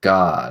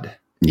god!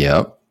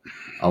 Yep,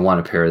 I want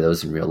a pair of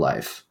those in real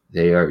life.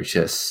 They are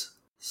just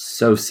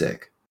so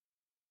sick,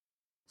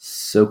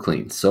 so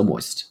clean, so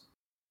moist.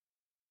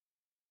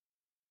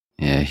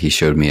 Yeah, he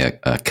showed me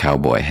a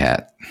cowboy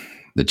hat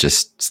that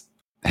just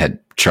had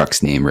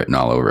Truck's name written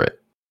all over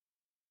it.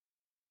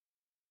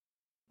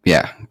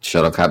 Yeah,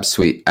 Shuttlecob,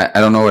 sweet. I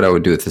don't know what I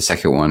would do with the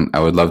second one. I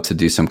would love to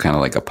do some kind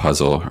of like a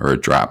puzzle or a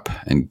drop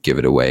and give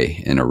it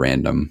away in a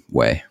random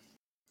way.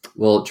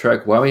 Well,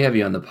 Trek, while we have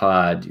you on the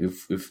pod,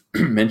 we've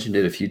mentioned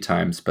it a few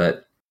times,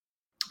 but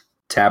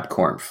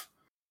Tabcornf.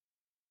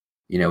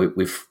 You know,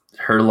 we've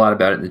heard a lot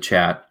about it in the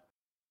chat.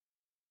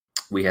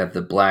 We have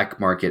the Black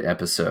Market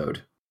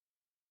episode.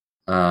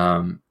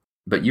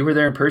 But you were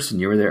there in person.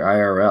 You were there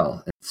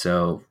IRL. And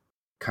so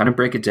kind of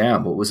break it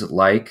down. What was it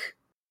like?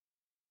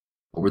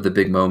 What were the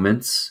big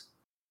moments?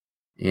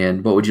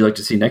 And what would you like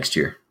to see next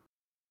year?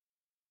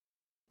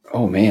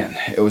 Oh, man.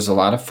 It was a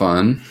lot of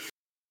fun.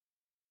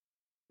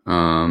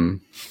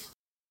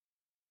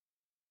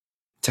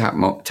 Top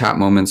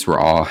moments were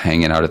all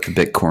hanging out at the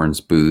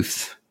Bitcorns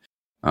booth.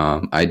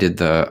 I did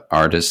the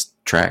artist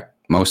track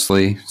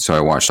mostly, so I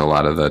watched a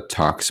lot of the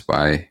talks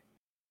by,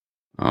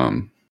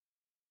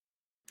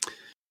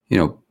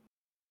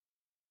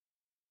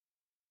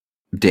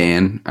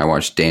 Dan. I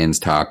watched Dan's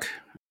talk.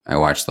 I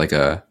watched like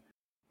a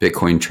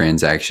Bitcoin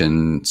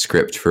transaction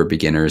script for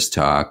beginners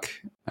talk.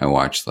 I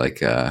watched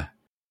like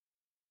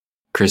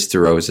Chris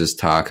DeRosa's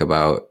talk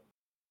about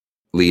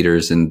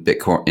leaders in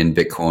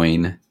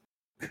Bitcoin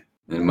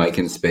and Mike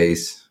in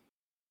Space.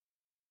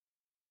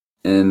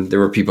 And there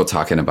were people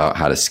talking about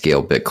how to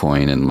scale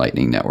Bitcoin and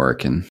Lightning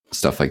Network and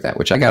stuff like that,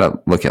 which I got to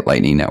look at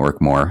Lightning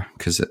Network more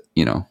because, I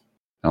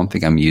don't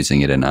think I'm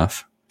using it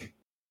enough.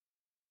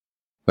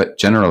 But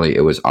generally,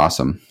 it was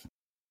awesome.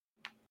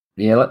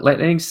 Yeah,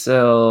 Lightning's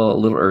still a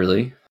little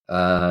early.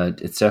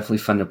 It's definitely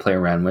fun to play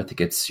around with. It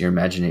gets your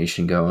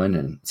imagination going,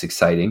 and it's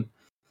exciting.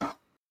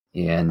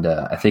 And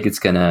I think it's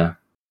going to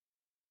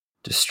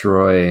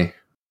destroy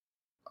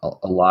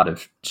a lot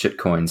of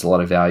shitcoins, a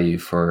lot of value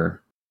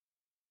for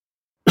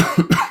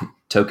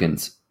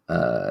tokens,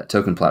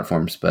 token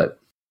platforms. But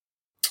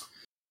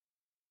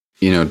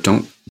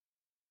don't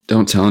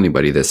tell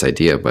anybody this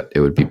idea, but it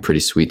would be pretty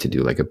sweet to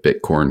do like a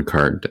Bitcoin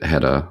card that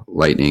had a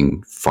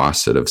lightning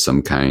faucet of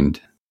some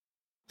kind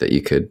that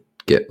you could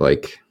get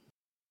like.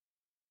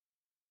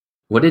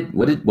 What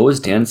was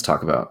Dan's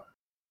talk about?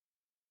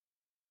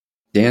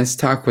 Dan's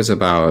talk was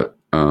about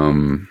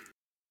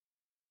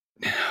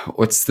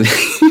what's the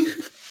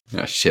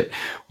oh shit,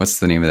 what's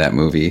the name of that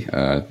movie?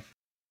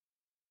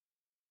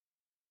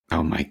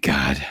 Oh my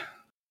god.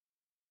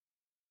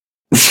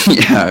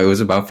 Yeah, it was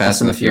about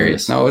Fast and the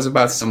Furious. No, it was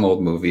about some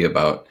old movie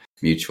about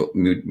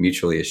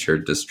mutually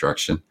assured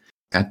destruction.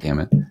 God damn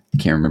it. I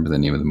can't remember the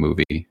name of the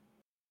movie.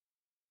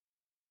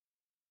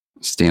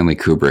 Stanley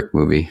Kubrick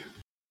movie.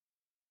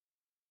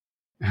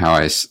 How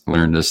I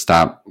learned to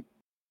stop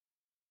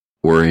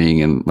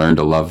worrying and learn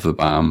to love the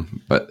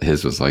bomb, but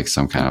his was like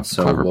some kind of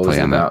clever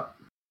play on that.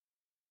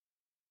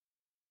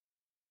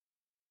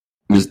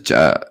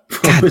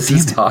 What was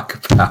his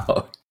talk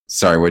about?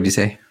 Sorry, what did you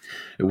say?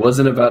 It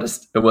wasn't about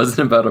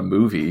a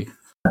movie.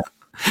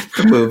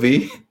 The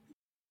movie.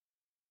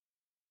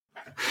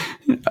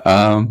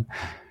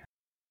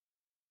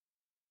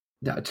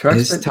 No,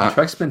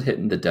 Truck's been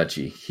hitting the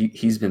Dutchie.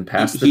 He's been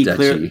past the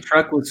Dutchie.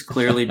 Truck was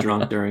clearly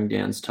drunk during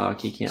Dan's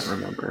talk. He can't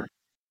remember.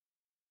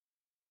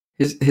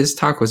 His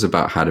talk was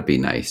about how to be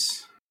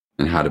nice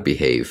and how to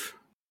behave,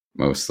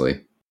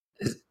 mostly.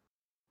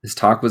 His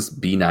talk was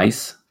be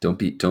nice. Don't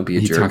be a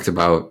jerk. He talked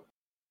about,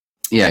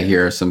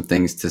 here are some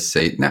things to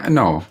say.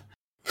 No.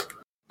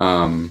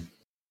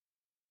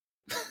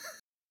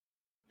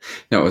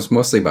 No, it was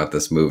mostly about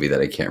this movie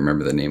that I can't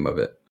remember the name of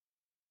it.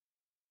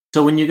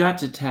 So when you got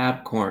to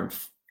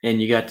Tabcornf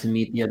and you got to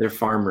meet the other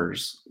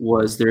farmers,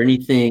 was there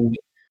anything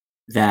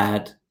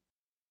that,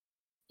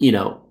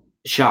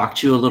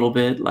 shocked you a little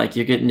bit? Like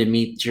you're getting to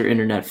meet your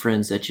internet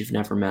friends that you've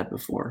never met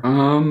before.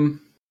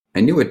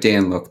 I knew what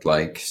Dan looked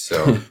like,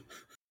 so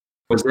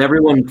was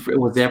everyone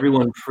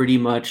pretty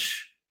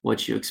much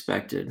what you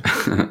expected?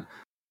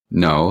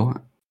 No.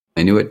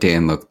 I knew what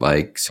Dan looked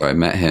like, so I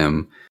met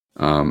him.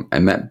 I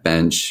met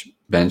Bench.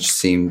 Bench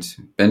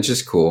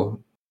is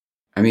cool.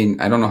 I mean,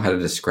 I don't know how to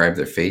describe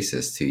their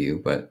faces to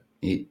you, but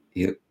he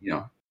you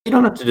know, You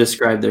don't have to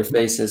describe their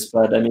faces,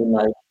 but I mean,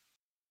 like,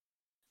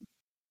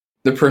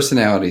 their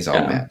personalities all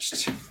Yeah.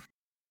 matched.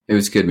 It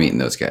was good meeting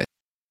those guys.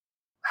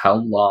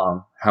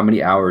 How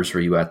many hours were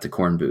you at the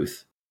corn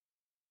booth?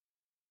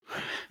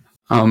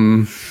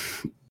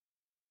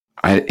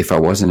 If I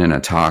wasn't in a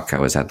talk, I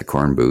was at the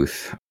corn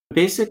booth.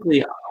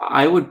 basically,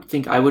 I would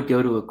think I would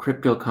go to a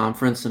crypto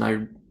conference,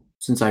 and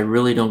since I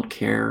really don't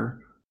care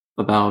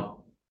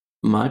about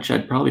much,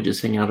 I'd probably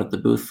just hang out at the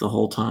booth the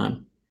whole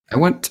time. I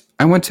went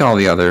to all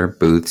the other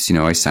booths. You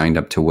know, I signed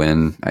up to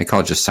win. I call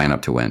it just sign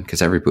up to win,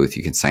 because every booth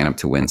you can sign up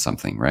to win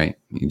something, right?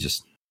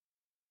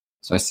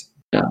 I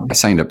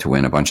signed up to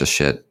win a bunch of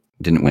shit.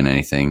 Didn't win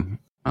anything.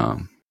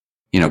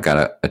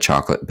 Got a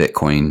chocolate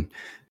Bitcoin.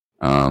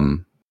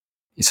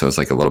 So it's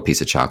like a little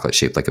piece of chocolate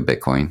shaped like a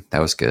Bitcoin.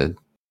 That was good.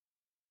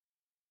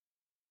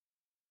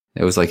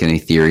 It was like an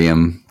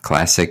Ethereum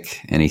classic,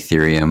 an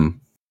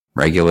Ethereum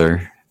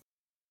regular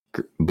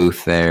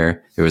booth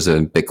there. There was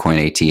a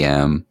Bitcoin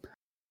ATM.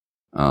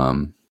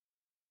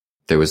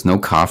 There was no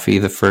coffee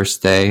the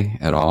first day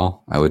at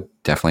all. I would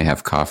definitely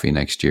have coffee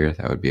next year.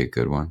 That would be a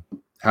good one.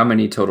 How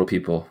many total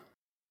people?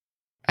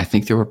 I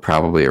think there were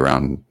probably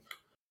around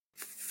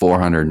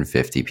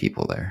 450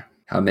 people there.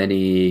 How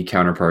many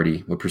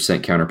counterparty? What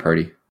percent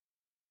counterparty?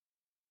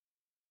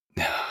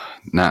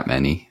 Not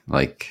many.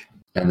 Like,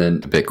 and then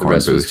the Bitcoin the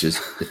rest booth was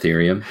just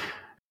Ethereum,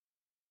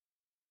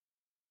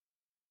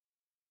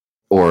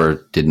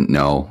 or didn't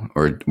know,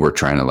 or were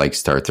trying to like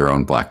start their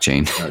own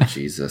blockchain. Oh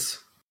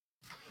Jesus!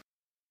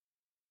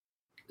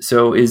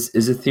 So is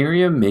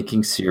Ethereum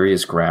making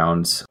serious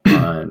grounds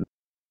on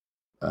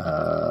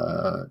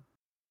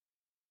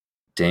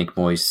dank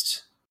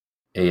moist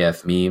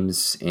AF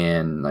memes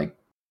and like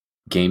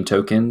game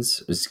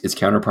tokens? Is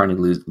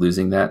Counterparty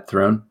losing that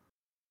throne?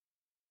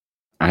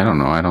 I don't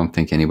know. I don't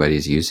think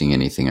anybody's using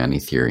anything on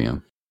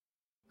Ethereum.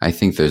 I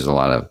think there's a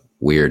lot of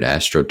weird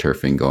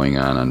astroturfing going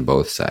on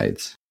both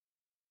sides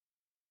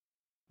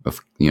of,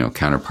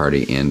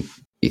 Counterparty and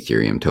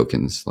Ethereum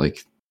tokens.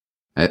 Like,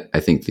 I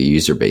think the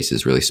user base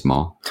is really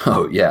small.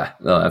 Oh yeah,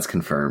 well, that's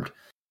confirmed.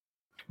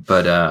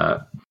 But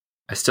I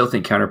still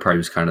think Counterparty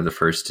was kind of the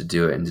first to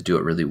do it and to do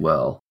it really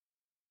well.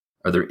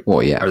 Are there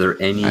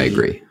any? I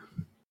agree.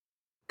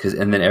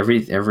 And then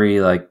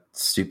every like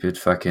stupid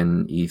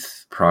fucking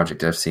ETH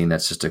project I've seen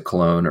that's just a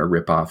clone or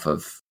ripoff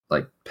of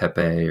like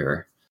Pepe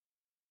or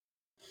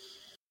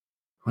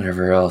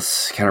whatever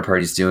else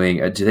Counterparty's doing.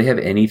 Do they have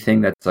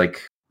anything that's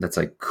like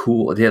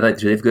cool? Do they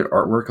have good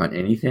artwork on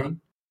anything?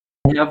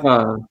 They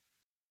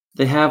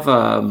have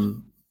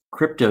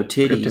crypto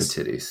titties. Crypto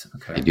titties.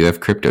 Okay. They do have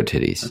crypto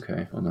titties.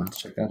 Okay, hold on,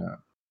 let's check that out.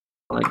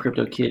 I like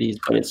crypto kitties,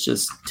 but it's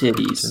just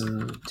titties.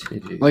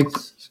 Titties. Like,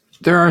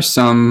 there are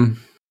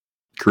some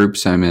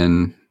groups I'm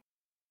in.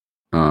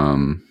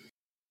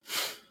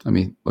 Let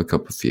me look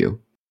up a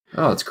few.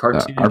 Oh, it's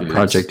cartoon. Our boobs.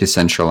 project is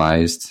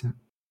centralized.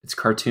 It's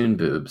cartoon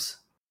boobs.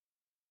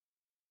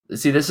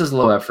 See, this is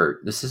low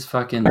effort. This is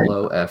fucking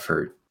low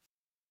effort.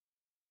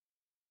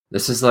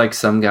 This is like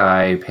some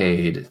guy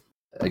paid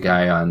a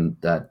guy on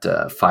that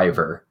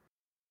Fiverr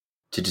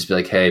to just be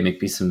like, "Hey,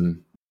 make me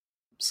some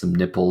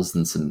nipples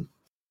and some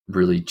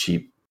really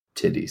cheap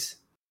titties."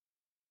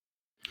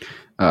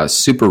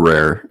 Super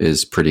Rare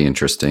is pretty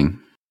interesting.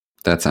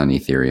 That's on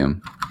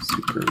Ethereum.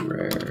 Super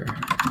Rare.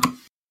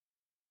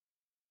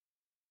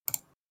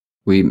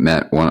 I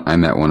met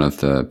one of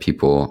the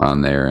people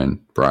on there and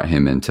brought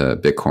him into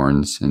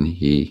Bitcoins, and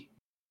he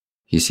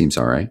seems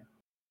all right.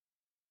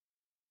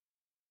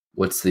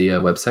 What's the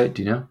website?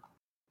 Do you know?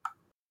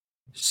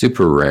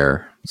 Super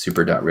Rare.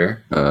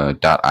 Super.rare?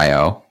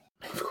 .io.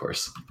 Of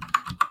course.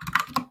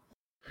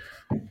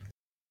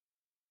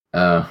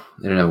 They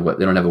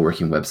don't have a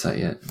working website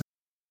yet.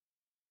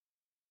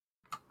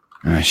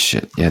 Oh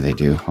shit! Yeah, they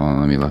do. Hold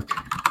on, let me look.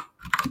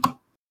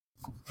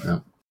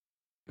 No.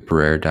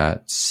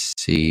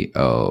 Rare.co.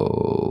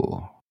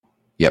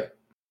 Yep.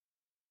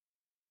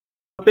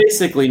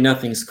 Basically,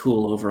 nothing's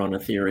cool over on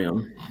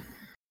Ethereum.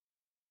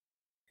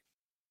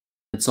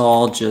 It's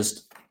all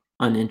just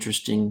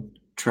uninteresting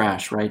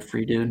trash, right,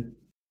 free dude?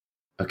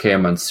 Okay,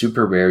 I'm on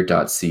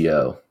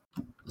superrare.co.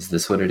 Is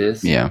this what it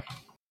is? Yeah.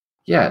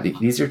 Yeah,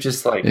 these are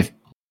just like...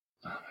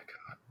 Oh my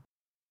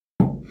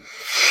god.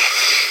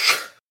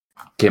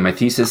 Okay, my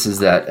thesis is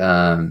that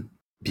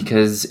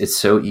because it's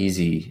so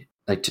easy,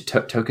 like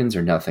tokens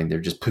are nothing. They're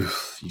just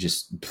poof.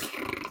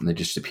 And they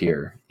just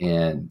appear.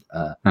 And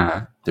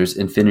there's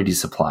infinity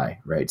supply,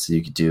 right? So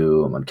you could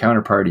do them on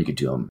Counterparty, you could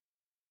do them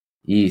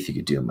ETH, you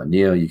could do them on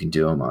Neo, you can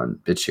do them on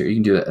BitShare, you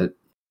can do it.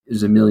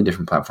 There's a million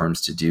different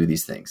platforms to do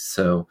these things.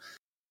 So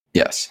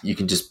yes, you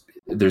can just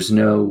there's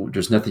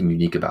nothing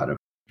unique about them,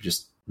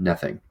 just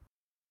nothing.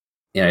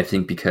 And I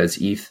think because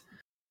ETH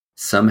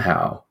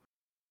somehow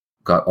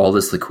got all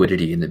this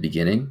liquidity in the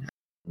beginning,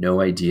 no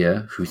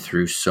idea who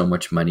threw so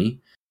much money,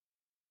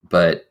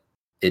 but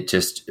it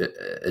just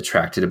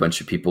attracted a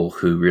bunch of people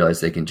who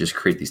realized they can just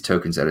create these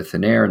tokens out of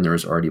thin air, and there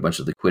was already a bunch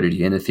of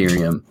liquidity in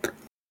Ethereum,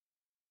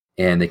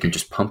 and they can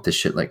just pump this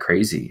shit like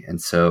crazy.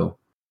 And so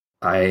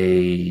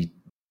I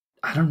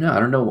don't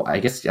know. I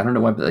guess I don't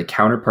know why, but the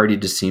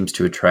Counterparty just seems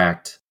to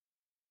attract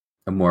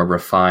a more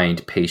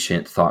refined,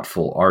 patient,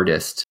 thoughtful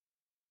artist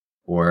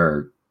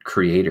or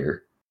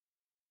creator.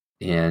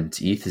 And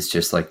ETH is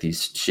just like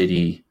these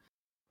shitty,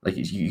 like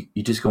you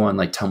just go on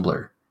like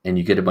Tumblr and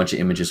you get a bunch of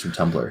images from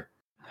Tumblr.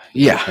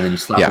 Yeah. And then you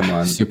slap them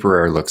on. Super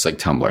Rare looks like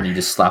Tumblr. And you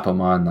just slap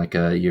them on like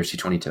a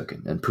ERC20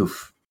 token and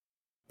poof.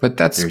 But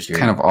that's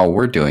kind of all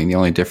we're doing. The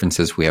only difference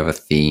is we have a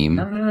theme.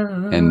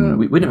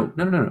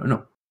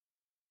 No.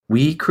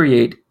 We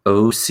create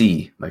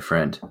OC, my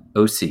friend.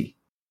 OC.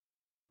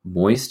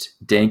 Moist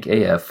Dank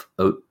AF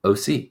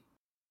OC.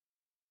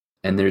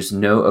 And there's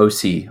no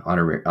OC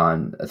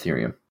on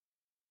Ethereum.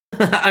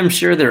 I'm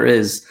sure there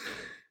is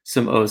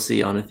some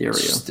OC on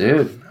Ethereum.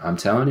 Dude, I'm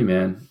telling you,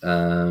 man.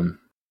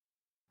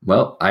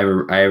 Well,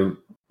 I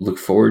look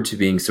forward to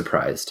being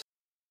surprised.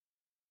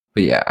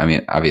 But yeah, I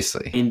mean,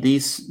 obviously. I mean,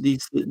 this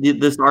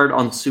art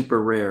on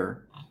Super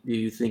Rare, do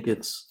you think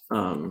it's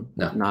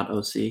not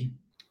OC?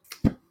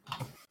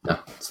 No,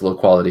 it's low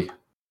quality.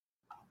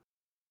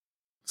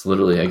 It's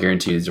literally, I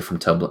guarantee you, these are from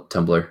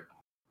Tumblr.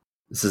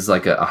 This is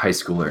like a high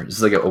schooler. This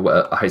is like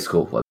a high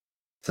school.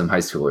 Some high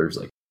schoolers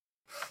like,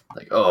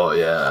 oh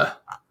yeah,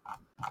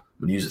 I'm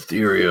gonna use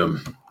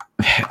Ethereum.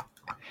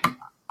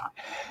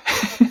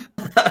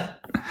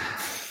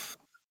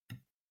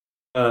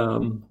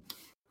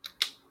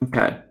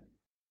 Okay,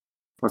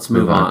 let's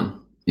move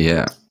on.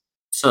 Yeah.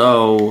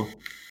 So,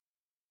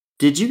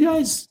 did you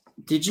guys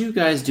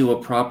do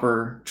a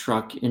proper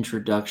Truck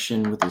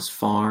introduction with his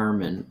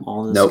farm and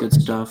all this good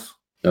stuff?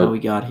 How we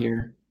got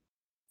here?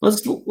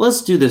 Let's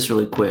do this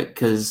really quick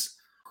because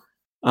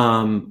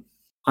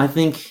I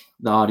think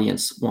the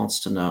audience wants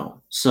to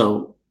know.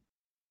 So,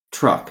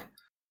 Truck,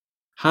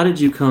 how did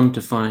you come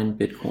to find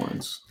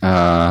Bitcoins?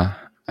 I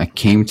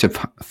came to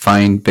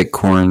find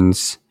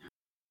Bitcoins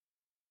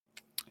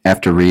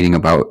after reading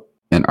about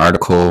an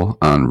article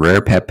on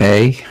Rare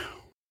Pepe,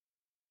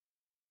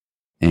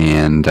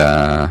 and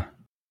I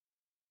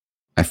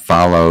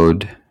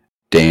followed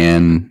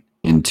Dan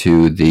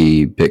into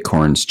the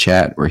Bitcoins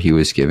chat where he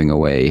was giving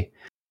away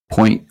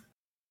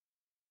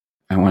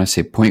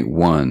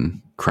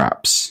 0.1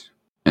 crops,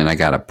 and I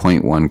got a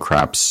 0.1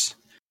 crops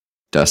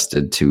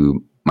dusted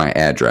to my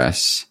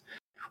address,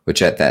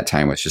 which at that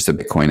time was just a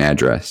Bitcoin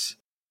address,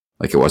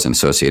 like it wasn't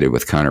associated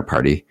with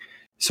Counterparty.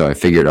 So I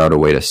figured out a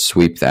way to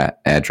sweep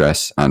that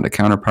address onto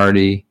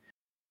Counterparty,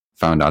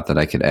 found out that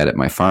I could edit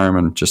my farm,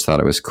 and just thought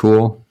it was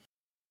cool.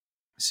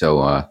 So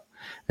I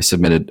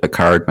submitted a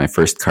card. My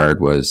first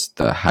card was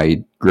the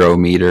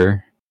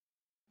hygrometer,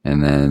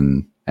 and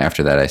then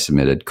after that I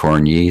submitted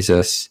Corn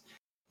Jesus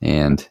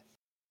and a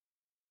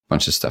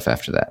bunch of stuff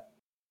after that.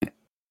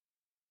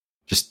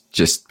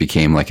 Just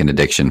became like an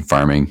addiction.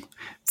 Farming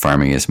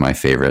is my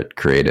favorite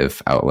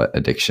creative outlet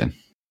addiction.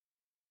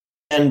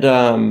 And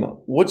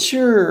tell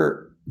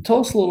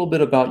us a little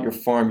bit about your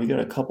farm. You got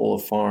a couple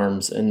of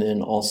farms, and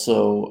then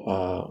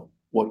also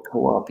what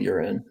co-op you're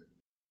in.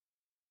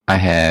 I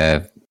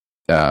have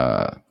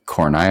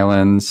Corn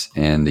Islands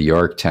and the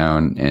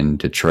Yorktown and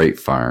Detroit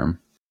farm,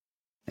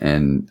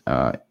 and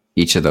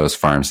each of those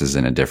farms is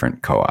in a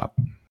different co-op.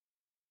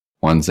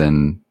 One's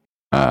in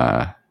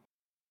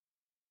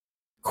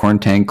Corn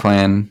Tank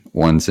Clan,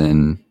 one's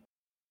in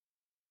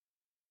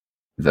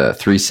the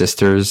Three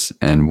Sisters,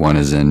 and one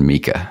is in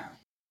Mika.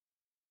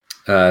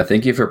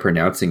 Thank you for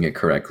pronouncing it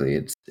correctly.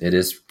 It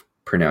is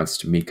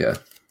pronounced Mika.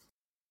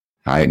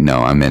 I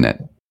know, I'm in it.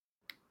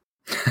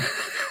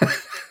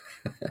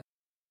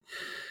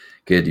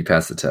 Good, you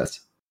passed the test.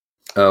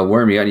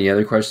 Worm, you got any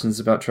other questions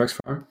about Truck's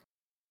farm?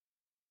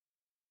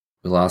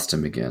 We lost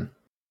him again.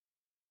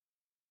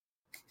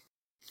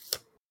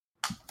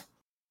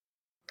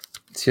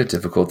 See how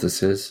difficult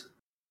this is?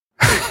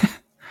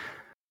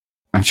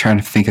 I'm trying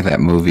to think of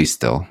that movie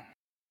still.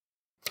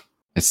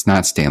 It's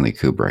not Stanley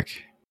Kubrick.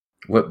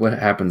 What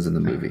happens in the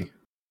movie?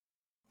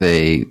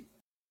 They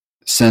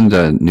send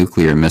a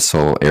nuclear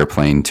missile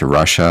airplane to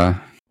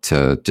Russia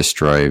to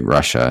destroy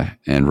Russia,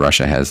 and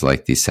Russia has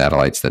like these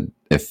satellites that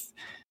if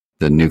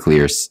the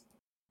nuclear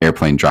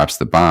airplane drops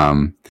the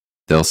bomb,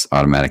 they'll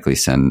automatically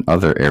send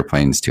other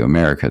airplanes to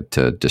America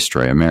to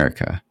destroy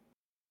America.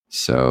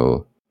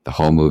 So the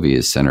whole movie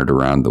is centered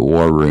around the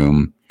war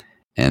room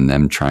and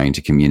them trying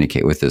to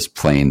communicate with this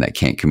plane that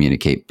can't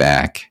communicate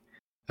back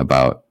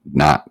about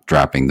not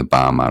dropping the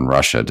bomb on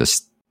Russia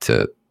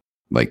to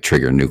like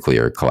trigger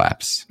nuclear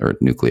collapse or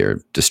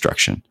nuclear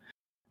destruction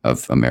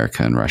of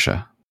America and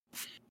Russia.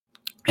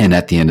 And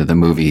at the end of the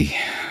movie,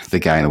 the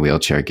guy in the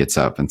wheelchair gets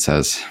up and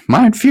says,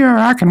 "Mein Führer,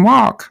 I can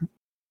walk."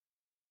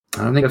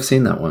 I don't think I've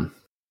seen that one.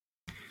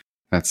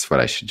 That's what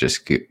I should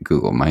just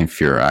Google. Mein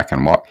Führer, I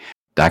can walk.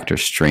 Dr.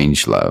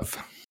 Strangelove.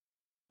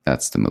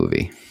 That's the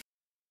movie.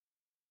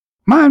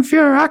 Mein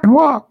Führer, I can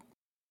walk.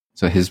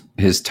 So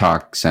his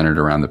talk centered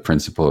around the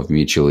principle of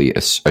mutually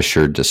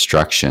assured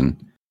destruction.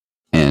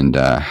 and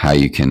how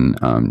you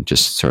can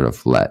just sort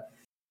of let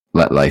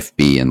life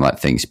be and let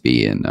things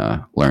be, and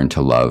learn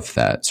to love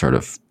that sort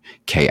of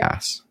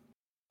chaos.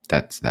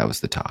 That was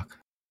the talk.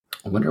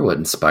 I wonder what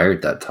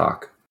inspired that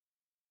talk.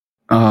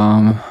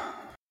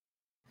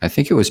 I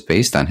think it was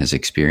based on his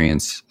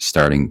experience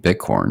starting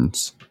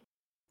Bitcorns.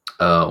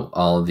 Oh,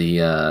 all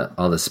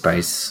the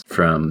spice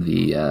from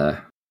the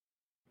other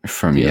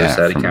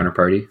side of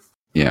Counterparty.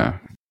 Yeah.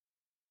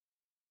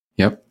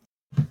 Yep.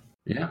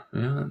 Yeah,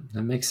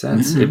 that makes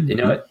sense. It'd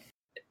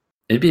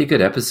be a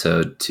good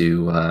episode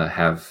to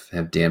have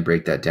Dan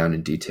break that down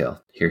in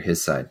detail. Hear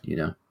his side.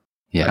 Yeah,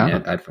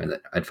 I'd find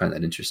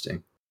that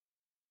interesting.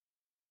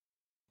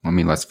 I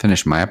mean, let's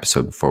finish my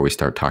episode before we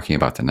start talking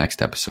about the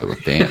next episode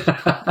with Dan.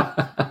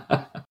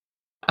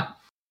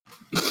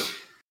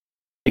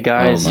 Hey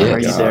guys, Oh my are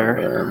you God, there?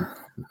 man.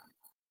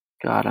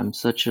 God, I'm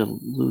such a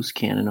loose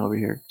cannon over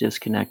here.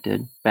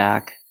 Disconnected.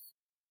 Back.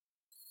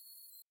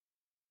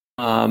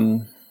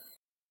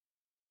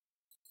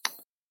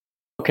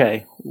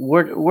 Okay,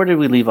 where did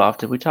we leave off?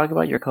 Did we talk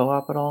about your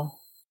co-op at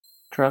all,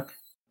 Truck?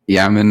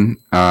 Yeah, I'm in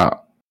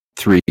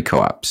 3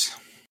 co-ops.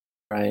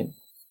 Right.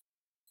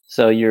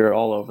 So you're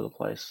all over the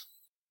place.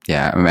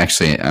 Yeah, I'm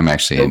actually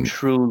No in.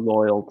 true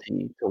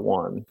loyalty to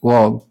one.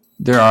 Well,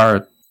 there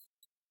are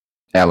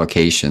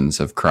allocations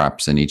of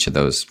crops in each of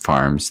those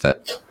farms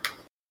that,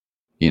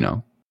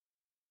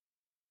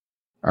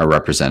 are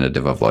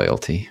representative of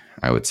loyalty,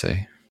 I would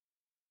say.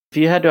 If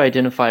you had to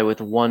identify with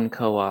one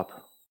co-op,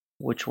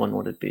 which one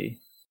would it be?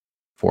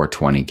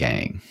 420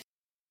 gang.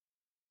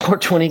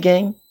 420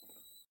 gang?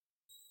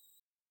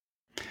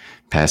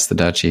 Pass the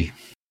Dutchie.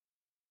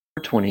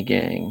 420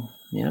 gang.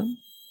 Yeah.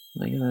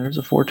 There's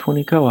a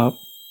 420 co-op.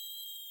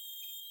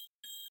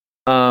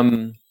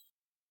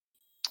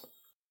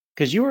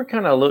 Because you were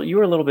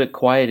a little bit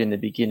quiet in the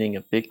beginning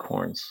of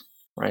Bitcorns,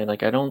 right?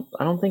 Like I don't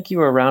think you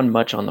were around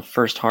much on the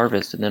first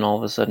harvest, and then all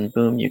of a sudden,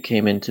 boom, you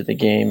came into the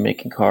game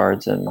making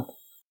cards, and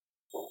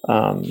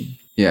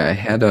yeah, I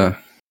had I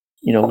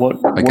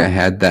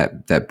had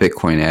that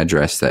Bitcoin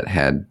address that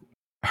had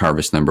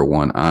harvest number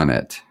 1 on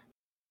it.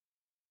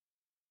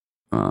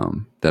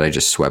 That I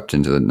just swept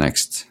into the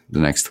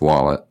next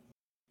wallet.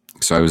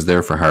 So I was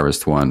there for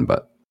harvest 1,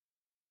 but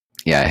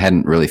yeah, I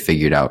hadn't really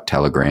figured out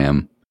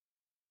Telegram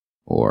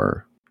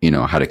or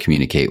how to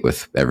communicate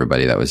with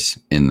everybody that was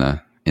in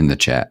the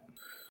chat.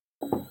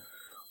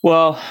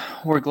 Well,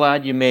 we're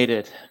glad you made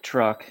it,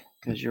 Truck,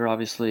 because you're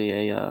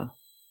obviously a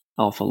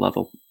alpha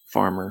level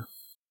farmer.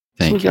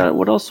 Thank you.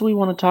 What else do we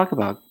want to talk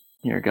about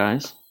here,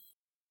 guys?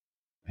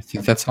 I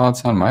think that's all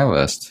that's on my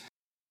list.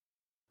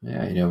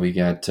 Yeah, we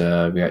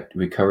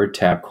covered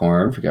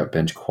Tapcorn. We got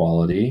bench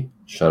quality,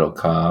 shuttle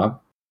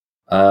cob.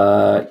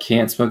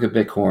 Can't smoke a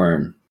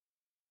Bitcoin.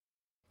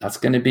 That's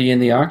going to be in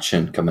the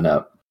auction coming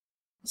up.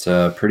 It's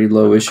a pretty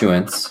low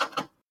issuance,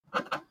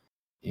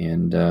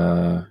 and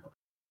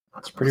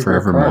it's pretty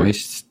Forever rare card.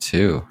 Moist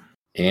too,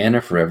 and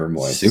a Forever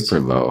Moist. Super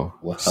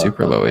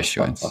low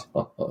issuance.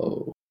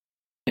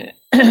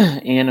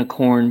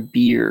 Anicorn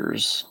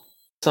beers.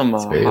 Some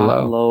very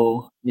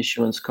low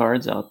issuance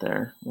cards out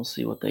there. We'll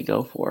see what they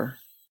go for.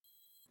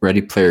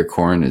 Ready Player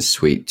Corn is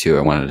sweet too.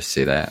 I wanted to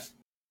say that.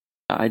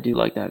 I do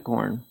like that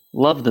corn.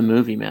 Love the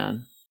movie,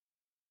 man.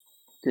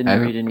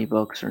 Didn't read any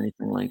books or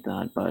anything like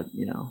that, but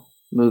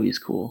movie's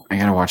cool. I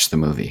gotta watch the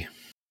movie.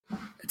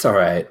 It's all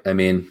right. I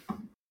mean,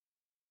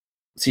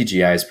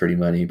 CGI is pretty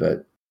money,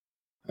 but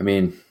I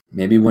mean,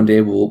 maybe one day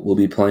we'll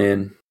be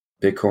playing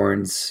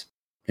Bitcorns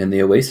in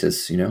the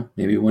Oasis.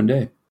 Maybe one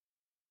day.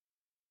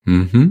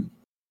 Mm-hmm.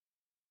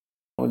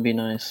 That would be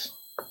nice.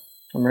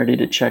 I'm ready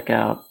to check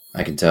out.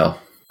 I can tell.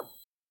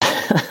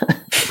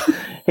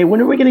 Hey,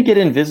 when are we gonna get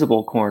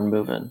Invisible Corn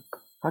moving?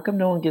 How come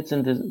no one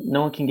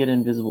can get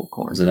Invisible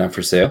Corn? Is it not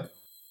for sale?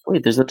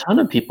 Wait, there's a ton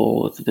of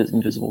people with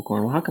Invisible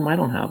Corn. Well, how come I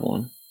don't have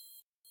one?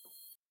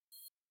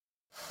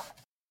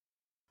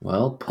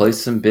 Well,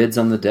 place some bids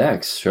on the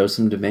decks. Show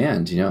some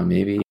demand.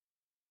 Maybe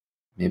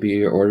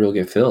your order will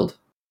get filled.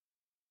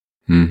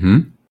 Mm-hmm.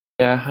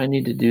 Yeah, I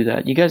need to do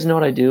that. You guys know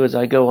what I do is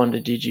I go onto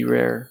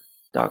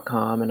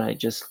ggrare.com and I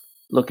just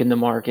look in the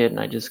market and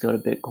I just go to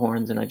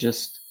Bitcorns and I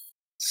just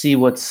see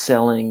what's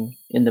selling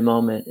in the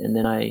moment, and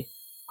then I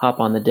hop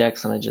on the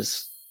decks and I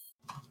just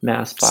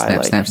mass buy.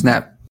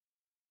 Snap.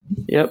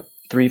 Yep,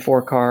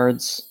 3-4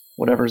 cards,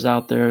 whatever's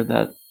out there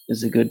that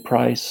is a good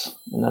price,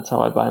 and that's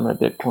how I buy my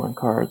Bitcoin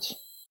cards.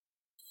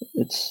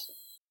 It's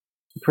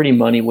a pretty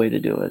money way to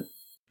do it.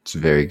 It's a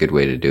very good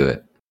way to do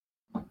it.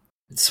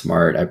 It's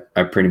smart.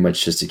 I pretty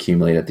much just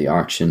accumulate at the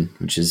auction,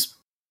 which is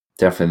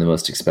definitely the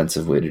most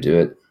expensive way to do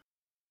it.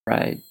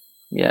 Right.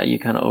 Yeah, you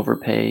kind of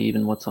overpay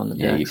even what's on the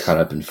decks. Yeah, you caught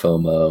up in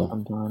FOMO.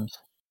 Sometimes.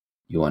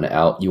 You want to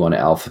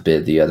alpha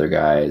bid the other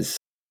guys.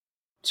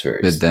 It's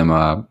very bid them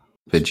up,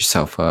 bid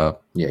yourself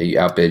up. Yeah, you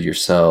outbid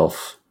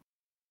yourself.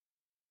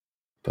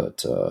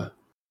 But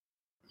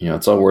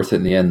it's all worth it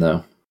in the end,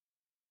 though.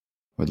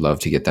 Would love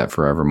to get that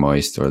Forever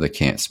Moist or the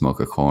Can't Smoke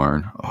a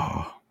Corn.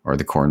 Oh, or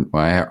the corn.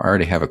 Well, I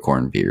already have a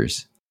corn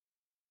beers.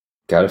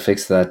 Got to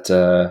fix that.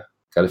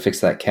 Got to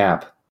fix that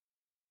cap.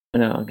 I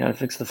know, I gotta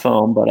fix the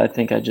phone, but I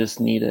think I just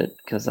need it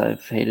because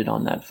I've hated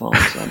on that phone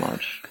so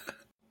much.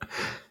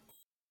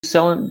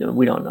 Selling?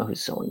 We don't know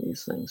who's selling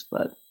these things,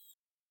 but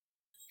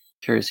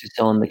curious who's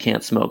selling the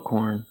can't smoke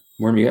corn.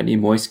 Worm, you got any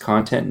moist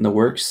content in the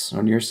works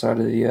on your side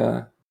of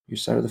the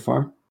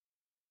farm?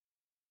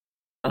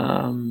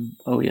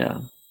 Oh yeah.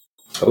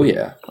 Oh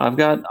yeah. I've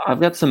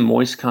got some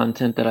moist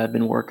content that I've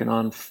been working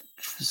on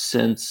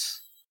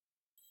since,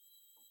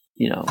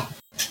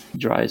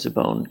 Dry as a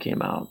Bone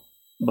came out,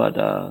 but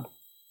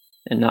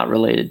and not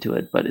related to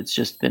it, but it's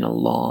just been a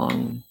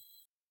long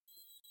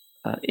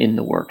in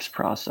the works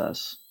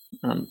process,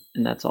 and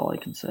that's all I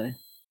can say.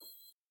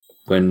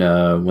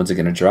 When's it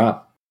gonna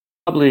drop?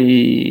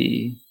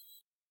 Probably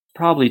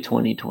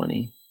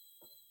 2020.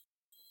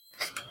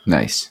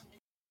 Nice.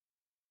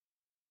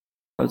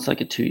 It's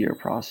like a 2-year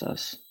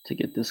process to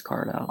get this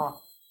card out.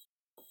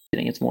 I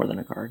think it's more than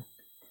a card.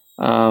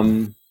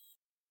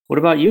 What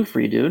about you,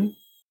 Free Dude?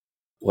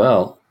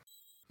 Well,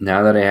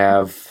 now that I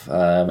have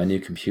my new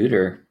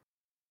computer,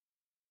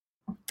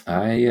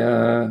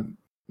 I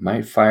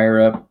might fire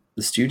up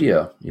the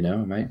studio.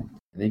 I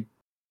think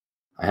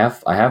I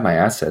have my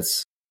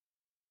assets.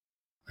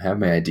 I have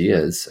my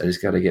ideas. I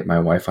just got to get my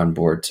wife on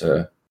board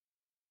to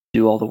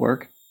do all the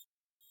work.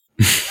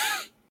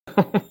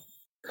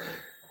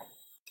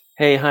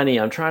 Hey, honey,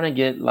 I'm trying to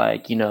get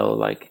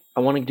I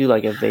want to do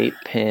like a vape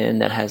pen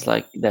that's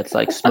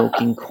like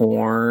smoking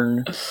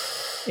corn,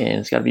 and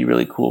it's got to be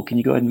really cool. Can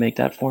you go ahead and make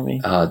that for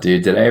me? Oh,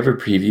 dude, did I ever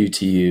preview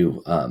to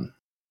you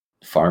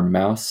Farm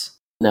Mouse?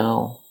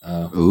 No.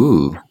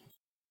 Ooh,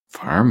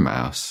 Farm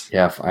Mouse.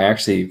 Yeah,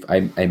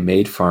 I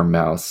made Farm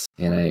Mouse,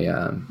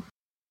 and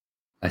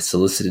I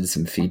solicited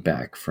some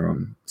feedback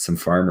from some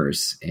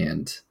farmers,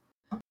 and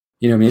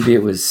maybe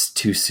it was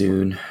too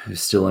soon. It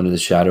was still under the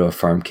shadow of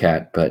Farm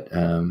Cat, but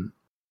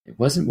it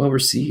wasn't well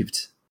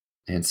received.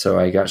 And so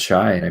I got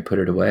shy and I put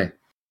it away.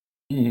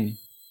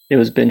 It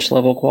was bench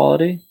level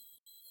quality?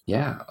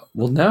 Yeah.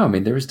 Well, no, I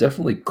mean, there was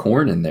definitely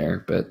corn in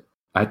there, but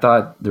I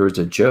thought there was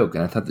a joke,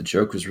 and I thought the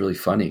joke was really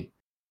funny.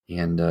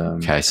 And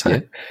can I see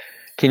it?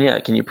 Can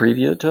you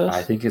preview it to us?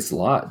 I think it's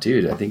lost,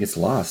 dude. I think it's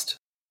lost.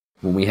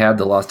 When we had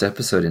the lost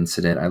episode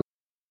incident,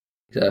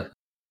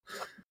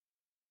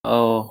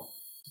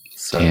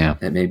 So damn.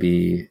 It may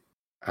be,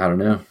 I don't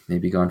know,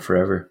 maybe gone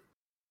forever.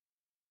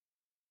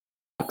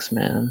 Sucks,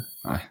 man.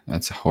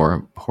 That's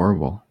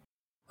horrible.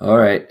 All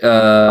right.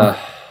 Well,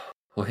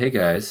 hey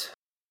guys,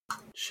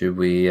 should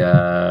we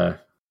got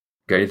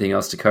anything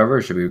else to cover?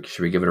 Or should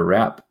we give it a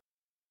wrap?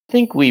 I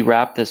think we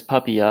wrap this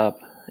puppy up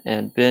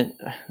and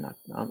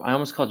I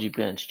almost called you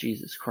Bench.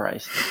 Jesus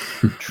Christ.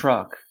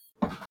 Truck.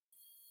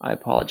 I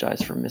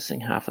apologize for missing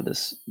half of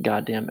this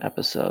goddamn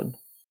episode.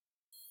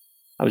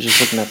 I was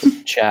just looking at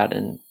the chat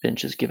and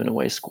Bench is giving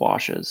away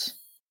squashes.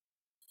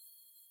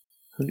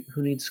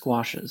 Who needs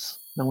squashes?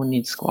 No one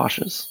needs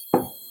squashes.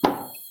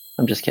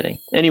 I'm just kidding.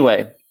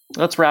 Anyway,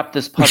 let's wrap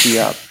this puppy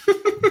up.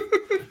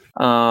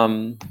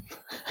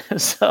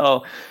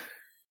 So,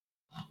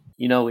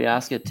 we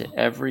ask it to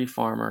every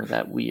farmer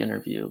that we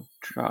interview,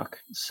 Truck.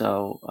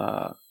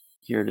 So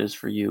here it is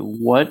for you.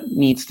 What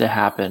needs to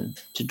happen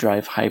to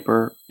drive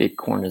hyper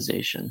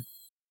Bitcoinization?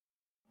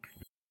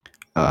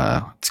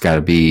 It's got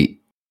to be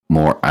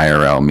more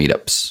IRL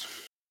meetups.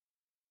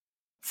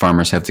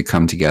 Farmers have to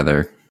come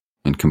together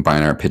and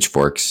combine our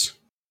pitchforks.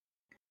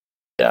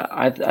 Yeah,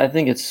 I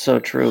think it's so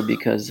true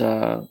because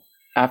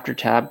after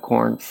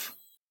TabCorn,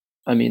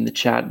 the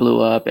chat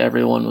blew up.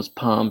 Everyone was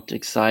pumped,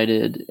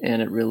 excited,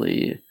 and it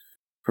really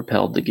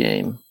propelled the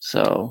game.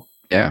 So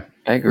yeah,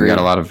 I agree. We got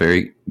a lot of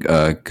very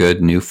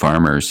good new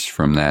farmers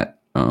from that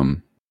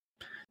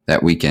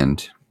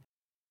weekend.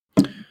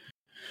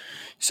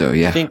 So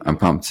yeah, I'm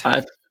pumped.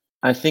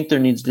 I think there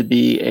needs to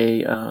be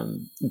a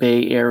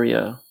Bay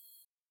Area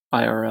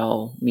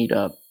IRL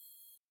meetup.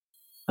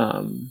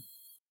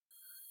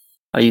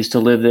 I used to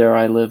live there.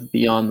 I live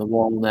beyond the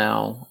wall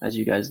now, as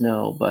you guys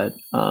know. But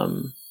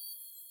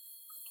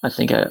I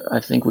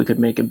think we could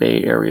make a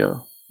Bay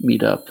Area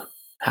meetup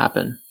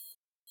happen.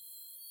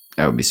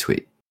 That would be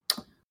sweet.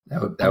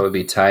 That would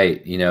be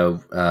tight.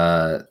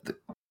 The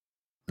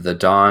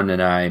Don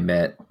and I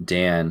met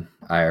Dan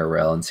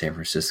IRL in San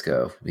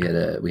Francisco.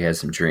 We had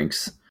some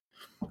drinks,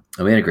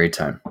 and we had a great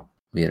time.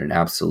 We had an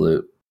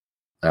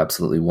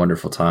absolutely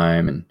wonderful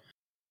time, and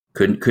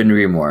couldn't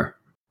agree more.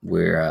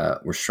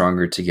 We're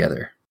stronger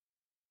together.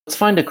 Let's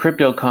find a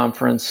crypto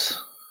conference,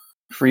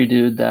 Free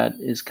Dude, that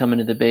is coming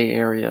to the Bay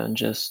Area, and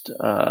just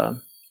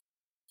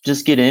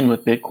get in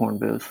with Bitcoin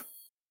booth.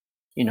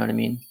 You know what I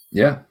mean?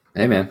 Yeah.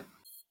 Hey, man.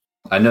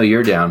 I know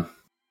you're down,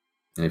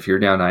 and if you're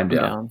down, I'm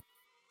down.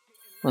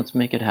 Let's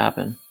make it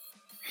happen.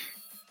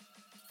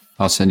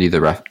 I'll send you the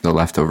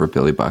leftover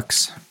Billy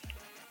Bucks.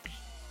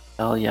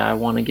 Hell yeah, I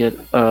want to get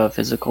a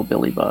physical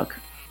Billy Buck.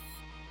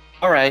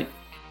 All right.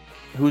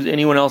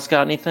 Anyone else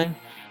got anything?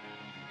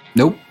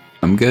 Nope.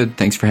 I'm good.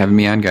 Thanks for having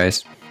me on,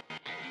 guys.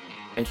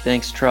 Hey,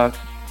 thanks, Truck.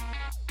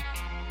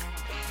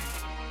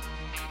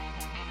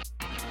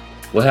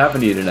 What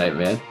happened to you tonight,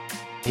 man?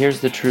 Here's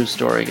the true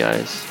story,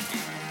 guys.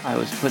 I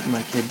was putting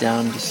my kid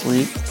down to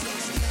sleep,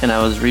 and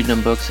I was reading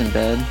him books in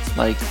bed,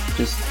 like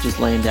just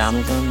laying down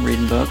with him,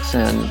 reading books,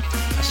 and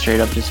I straight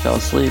up just fell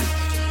asleep.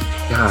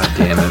 God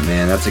damn it,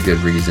 man. That's a good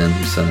reason,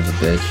 you son of a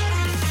bitch.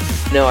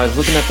 No, I was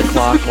looking at the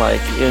clock,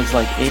 like, it was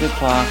like 8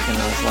 o'clock, and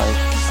I was like,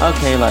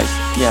 okay, like,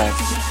 yeah,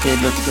 kid,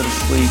 let's go to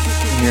sleep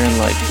here in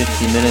like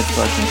 15 minutes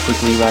so I can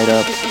quickly write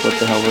up what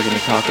the hell we're going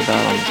to talk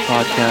about on this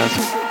podcast.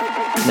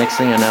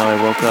 Next thing I know, I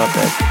woke up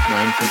at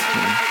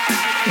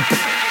 9:15.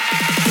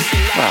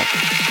 Wow.